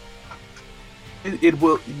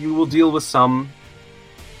you will deal with some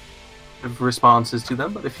responses to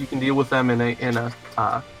them, but if you can deal with them in a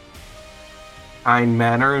kind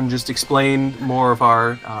manner and just explain more of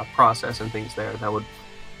our process and things there, that would.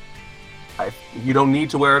 You don't need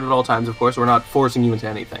to wear it at all times, of course. We're not forcing you into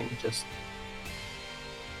anything. Just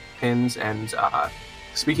pins, and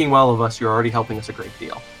speaking well of us, you're already helping us a great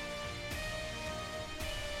deal.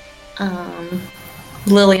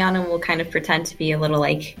 Liliana will kind of pretend to be a little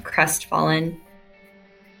like crestfallen,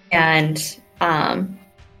 and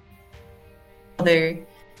there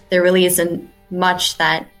really isn't much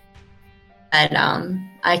that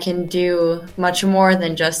I can do, much more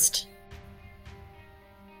than just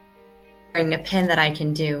wearing a pin that I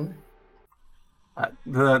can do.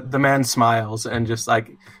 The man smiles and just like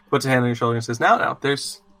puts a hand on your shoulder and says, "Now,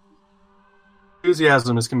 there's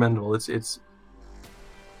enthusiasm is commendable. It's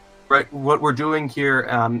right. What we're doing here,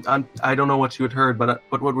 I don't know what you had heard, but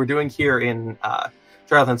what we're doing here in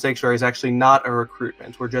Trilithon Sanctuary is actually not a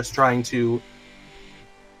recruitment. We're just trying to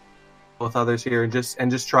with others here and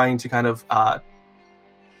just trying to kind of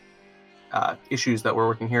issues that we're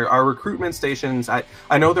working here. Our recruitment stations, I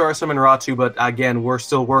know there are some in Ratu, but again, we're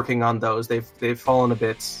still working on those. They've fallen a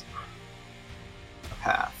bit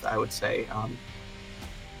path, I would say.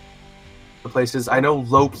 The places, I know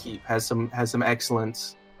Lowkeep has some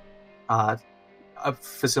excellent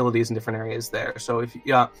facilities in different areas there. So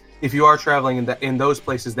if you are traveling in those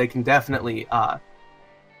places, they can definitely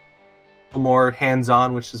more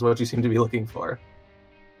hands-on, which is what you seem to be looking for.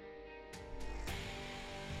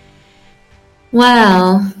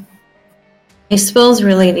 Well, I suppose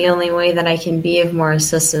really the only way that I can be of more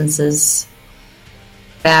assistance is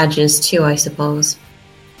badges too, I suppose.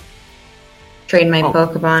 Train my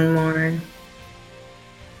Pokemon more.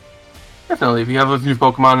 Definitely, if you have a few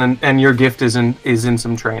Pokemon and your gift is in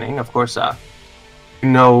some training, of course, our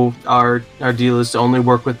deal is to only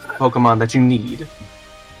work with Pokemon that you need.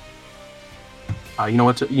 You know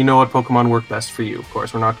what Pokemon work best for you. Of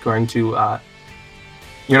course, we're not going to.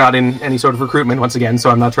 You're not in any sort of recruitment once again,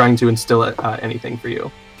 so I'm not trying to instill anything for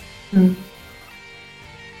you.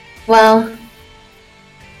 Well,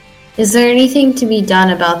 is there anything to be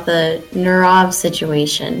done about the Nurov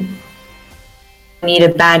situation? I need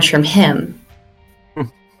a badge from him.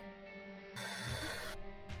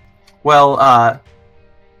 Well,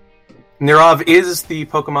 Nirov is the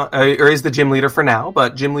Pokemon, or is the gym leader for now,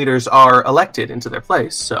 but gym leaders are elected into their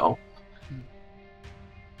place, so.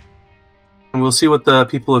 And we'll see what the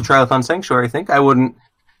people of Trilithon Sanctuary think. I wouldn't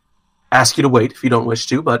ask you to wait if you don't wish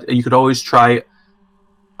to, but you could always try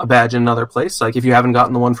a badge in another place. Like if you haven't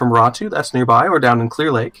gotten the one from Ratu, that's nearby, or down in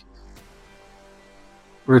Clear Lake.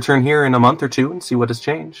 Return here in a month or two and see what has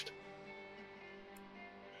changed.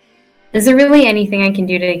 Is there really anything I can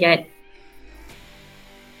do to get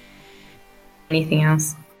anything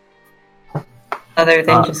else? Other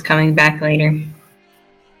than just coming back later?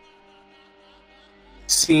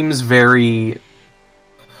 Seems very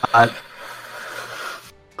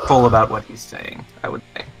full about what he's saying, I would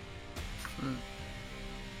say.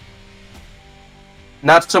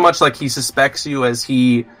 Not so much like he suspects you as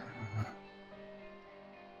he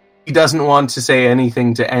doesn't want to say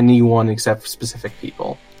anything to anyone except specific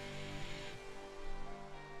people.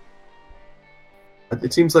 But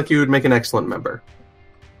it seems like you would make an excellent member.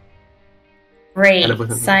 Great.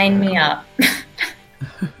 Sign me up.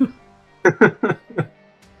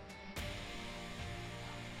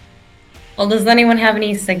 Well, does anyone have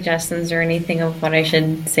any suggestions or anything of what I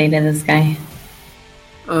should say to this guy?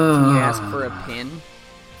 Can you ask for a pin?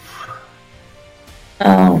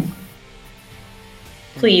 Oh.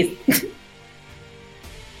 Please.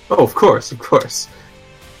 Oh, of course.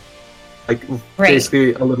 Like, right.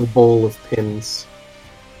 Basically a little bowl of pins.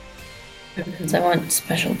 Because I want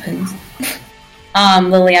special pins.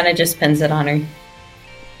 Liliana just pins it on her.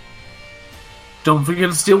 Don't forget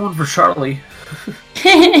to steal one for Charlie.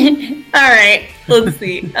 Alright, let's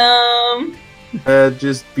see.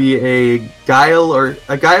 Just be a guile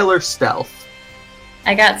or stealth.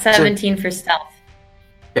 I got 17 for stealth.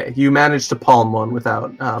 Okay, you managed to palm one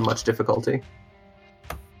without much difficulty.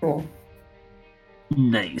 Cool.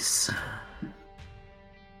 Nice.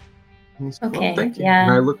 Okay, thank you.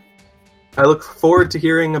 yeah. And I look forward to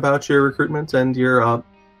hearing about your recruitment and your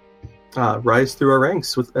rise through our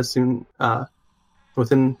ranks within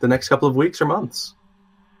the next couple of weeks or months.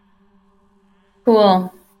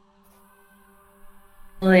 Cool.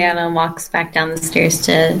 Liliana walks back down the stairs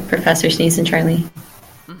to Professor Sneeze and Charlie.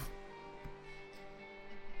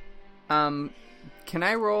 Can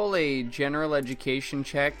I roll a general education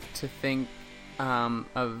check to think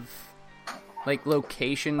of like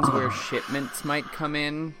locations where shipments might come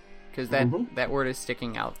in? Because that word is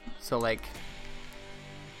sticking out. So like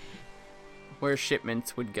where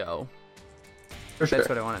shipments would go. For sure. That's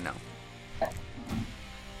what I want to know.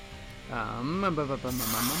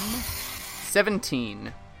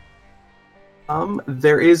 17.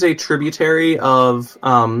 There is a tributary of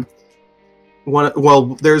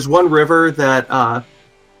there's one river that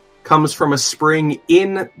comes from a spring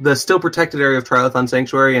in the still protected area of Trilithon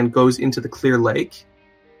Sanctuary and goes into the Clear Lake.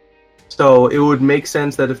 So it would make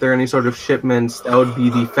sense that if there are any sort of shipments, that would be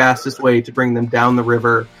the fastest way to bring them down the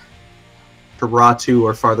river to Ratu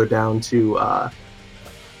or farther down to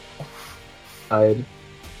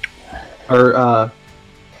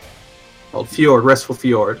Fjord, Restful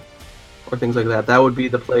Fjord, or things like that. That would be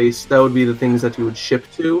the place. That would be the things that you would ship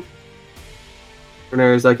to.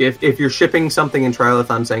 Whereas, like, if you're shipping something in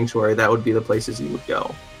Trilithon Sanctuary, that would be the places you would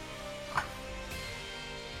go.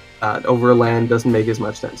 Over land doesn't make as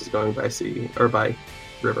much sense as going by sea or by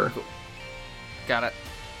river. Got it.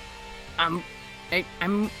 I'm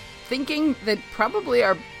thinking that probably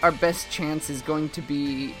our best chance is going to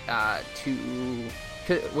be to...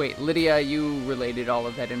 Wait, Lydia, you related all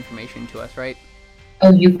of that information to us, right?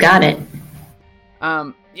 Oh, you got it.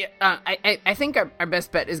 I think our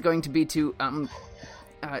best bet is going to be to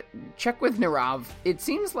check with Nirav. It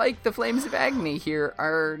seems like the Flames of Agni here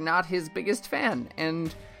are not his biggest fan,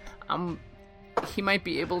 and he might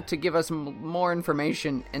be able to give us more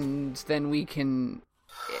information, and then we can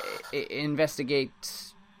investigate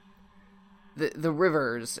the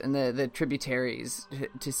rivers and the tributaries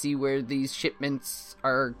to see where these shipments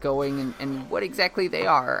are going and what exactly they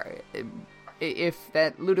are. If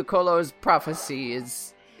that Ludicolo's prophecy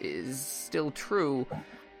is still true,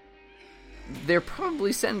 they're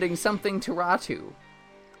probably sending something to Ratu.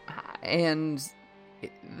 And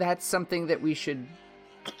that's something that we should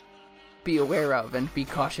be aware of and be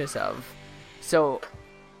cautious of. So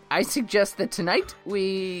I suggest that tonight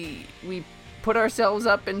we put ourselves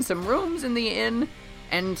up in some rooms in the inn,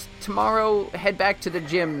 and tomorrow head back to the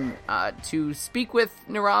gym to speak with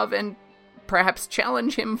Nirav and perhaps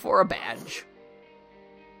challenge him for a badge.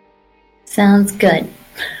 Sounds good.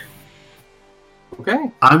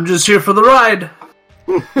 Okay. I'm just here for the ride.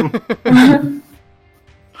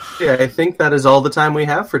 Yeah, I think that is all the time we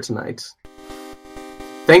have for tonight.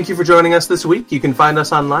 Thank you for joining us this week. You can find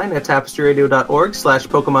us online at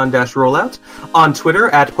tapestryradio.org/Pokemon-rollout, on Twitter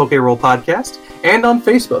at PokeRollPodcast, and on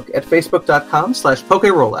Facebook at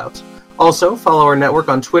Facebook.com/PokeRollout. Also, follow our network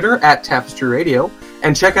on Twitter at Tapestry Radio,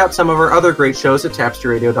 and check out some of our other great shows at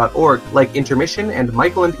tapestryradio.org, like Intermission and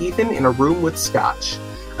Michael and Ethan in a Room with Scotch.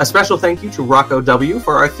 A special thank you to Rocco W.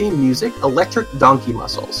 for our theme music, Electric Donkey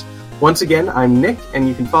Muscles. Once again, I'm Nick, and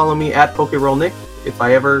you can follow me at PokeRollNick if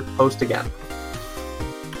I ever post again.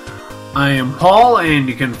 I am Paul, and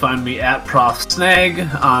you can find me at Prof Snag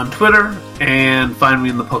on Twitter, and find me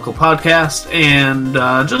in the Poke Podcast. And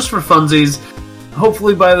just for funsies,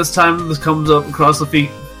 hopefully by this time this comes up across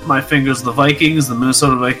my fingers, the Vikings, the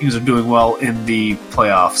Minnesota Vikings, are doing well in the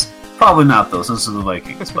playoffs. Probably not, though, since they're the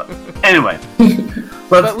Vikings. But anyway,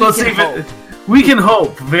 let's see. We can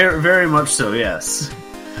hope, very, very much so. Yes.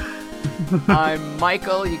 I'm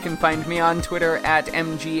Michael. You can find me on Twitter at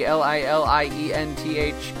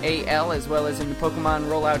MGLILIENTHAL, as well as in the Pokemon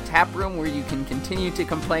Rollout Tap Room, where you can continue to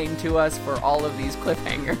complain to us for all of these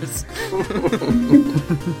cliffhangers.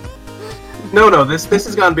 No, this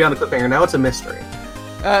has gone beyond a cliffhanger. Now it's a mystery.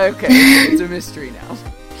 Okay, it's a mystery now.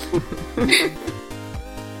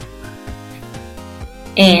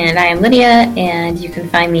 And I am Lydia, and you can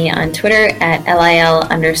find me on Twitter at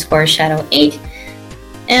LIL_Shadow8,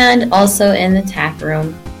 and also in the tap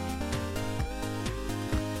room.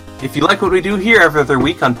 If you like what we do here every other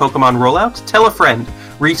week on Pokemon Rollout, tell a friend,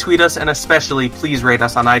 retweet us, and especially please rate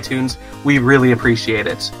us on iTunes. We really appreciate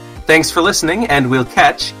it. Thanks for listening, and we'll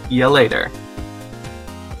catch ya later.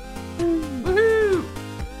 Woohoo!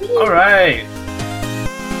 All right.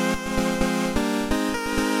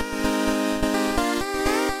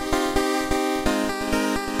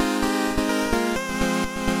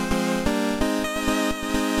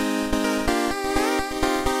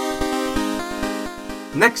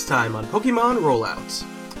 Next time on Pokemon Rollout,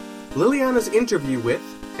 Liliana's interview with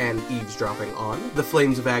and eavesdropping on, the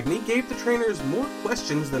Flames of Agni gave the trainers more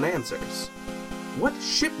questions than answers. What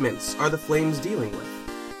shipments are the Flames dealing with?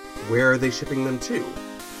 Where are they shipping them to?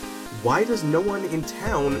 Why does no one in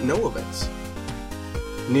town know of it?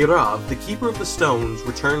 Nirav, the Keeper of the Stones,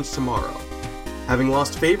 returns tomorrow. Having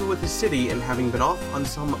lost favor with his city and having been off on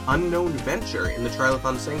some unknown venture in the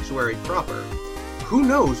Trilithon Sanctuary proper, who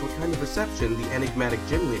knows what kind of reception the enigmatic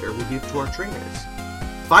gym leader will give to our trainers?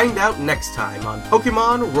 Find out next time on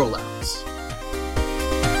Pokemon Rollouts.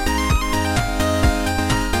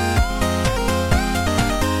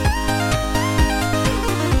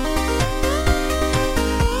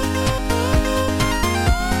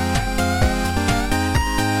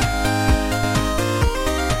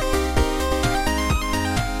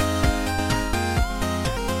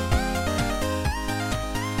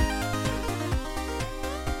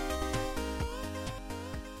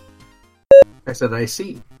 I said, I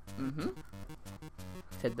see. Mm-hmm.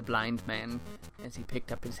 Said the blind man as he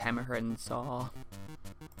picked up his hammer and saw.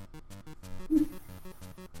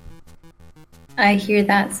 I hear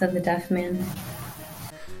that, said the deaf man.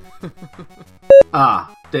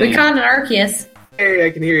 Ah, dang. We caught an Arceus. Hey,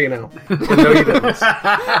 I can hear you now. No, you didn't.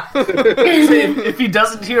 If he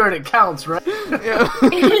doesn't hear it, it counts, right?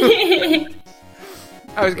 I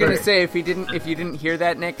was gonna say if you didn't hear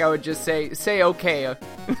that, Nick, I would just say okay.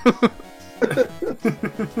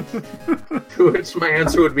 To which my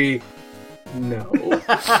answer would be no.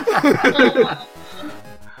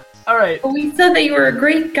 All right. Well, we said that you were a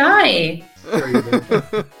great guy. Sure you did.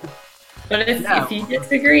 But if you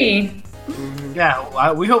disagree,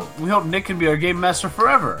 Yeah, we hope Nick can be our game master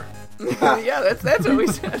forever. Yeah, that's what we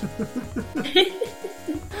said.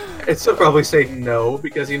 I'd still probably say no,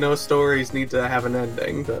 because stories need to have an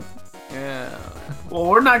ending, but... Yeah. Well,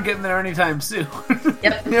 we're not getting there anytime soon.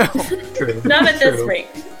 yep. No. True. Not at this True. rate.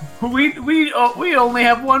 we only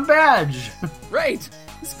have one badge. Right.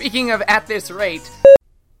 Speaking of at this rate.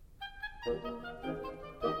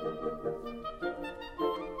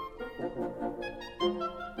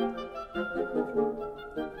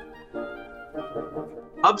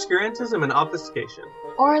 Obscurantism and obfuscation.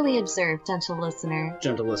 Orally observed, gentle listener.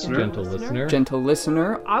 Gentle listener. Gentle listener. Gentle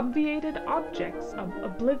listener, Obviated objects of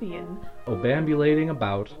oblivion, Obambulating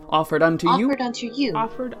about. offered unto you. Offered unto you.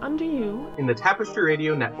 offered unto you In the Tapestry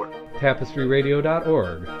Radio Network.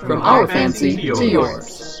 TapestryRadio.org. From our fancy to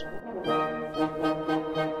yours.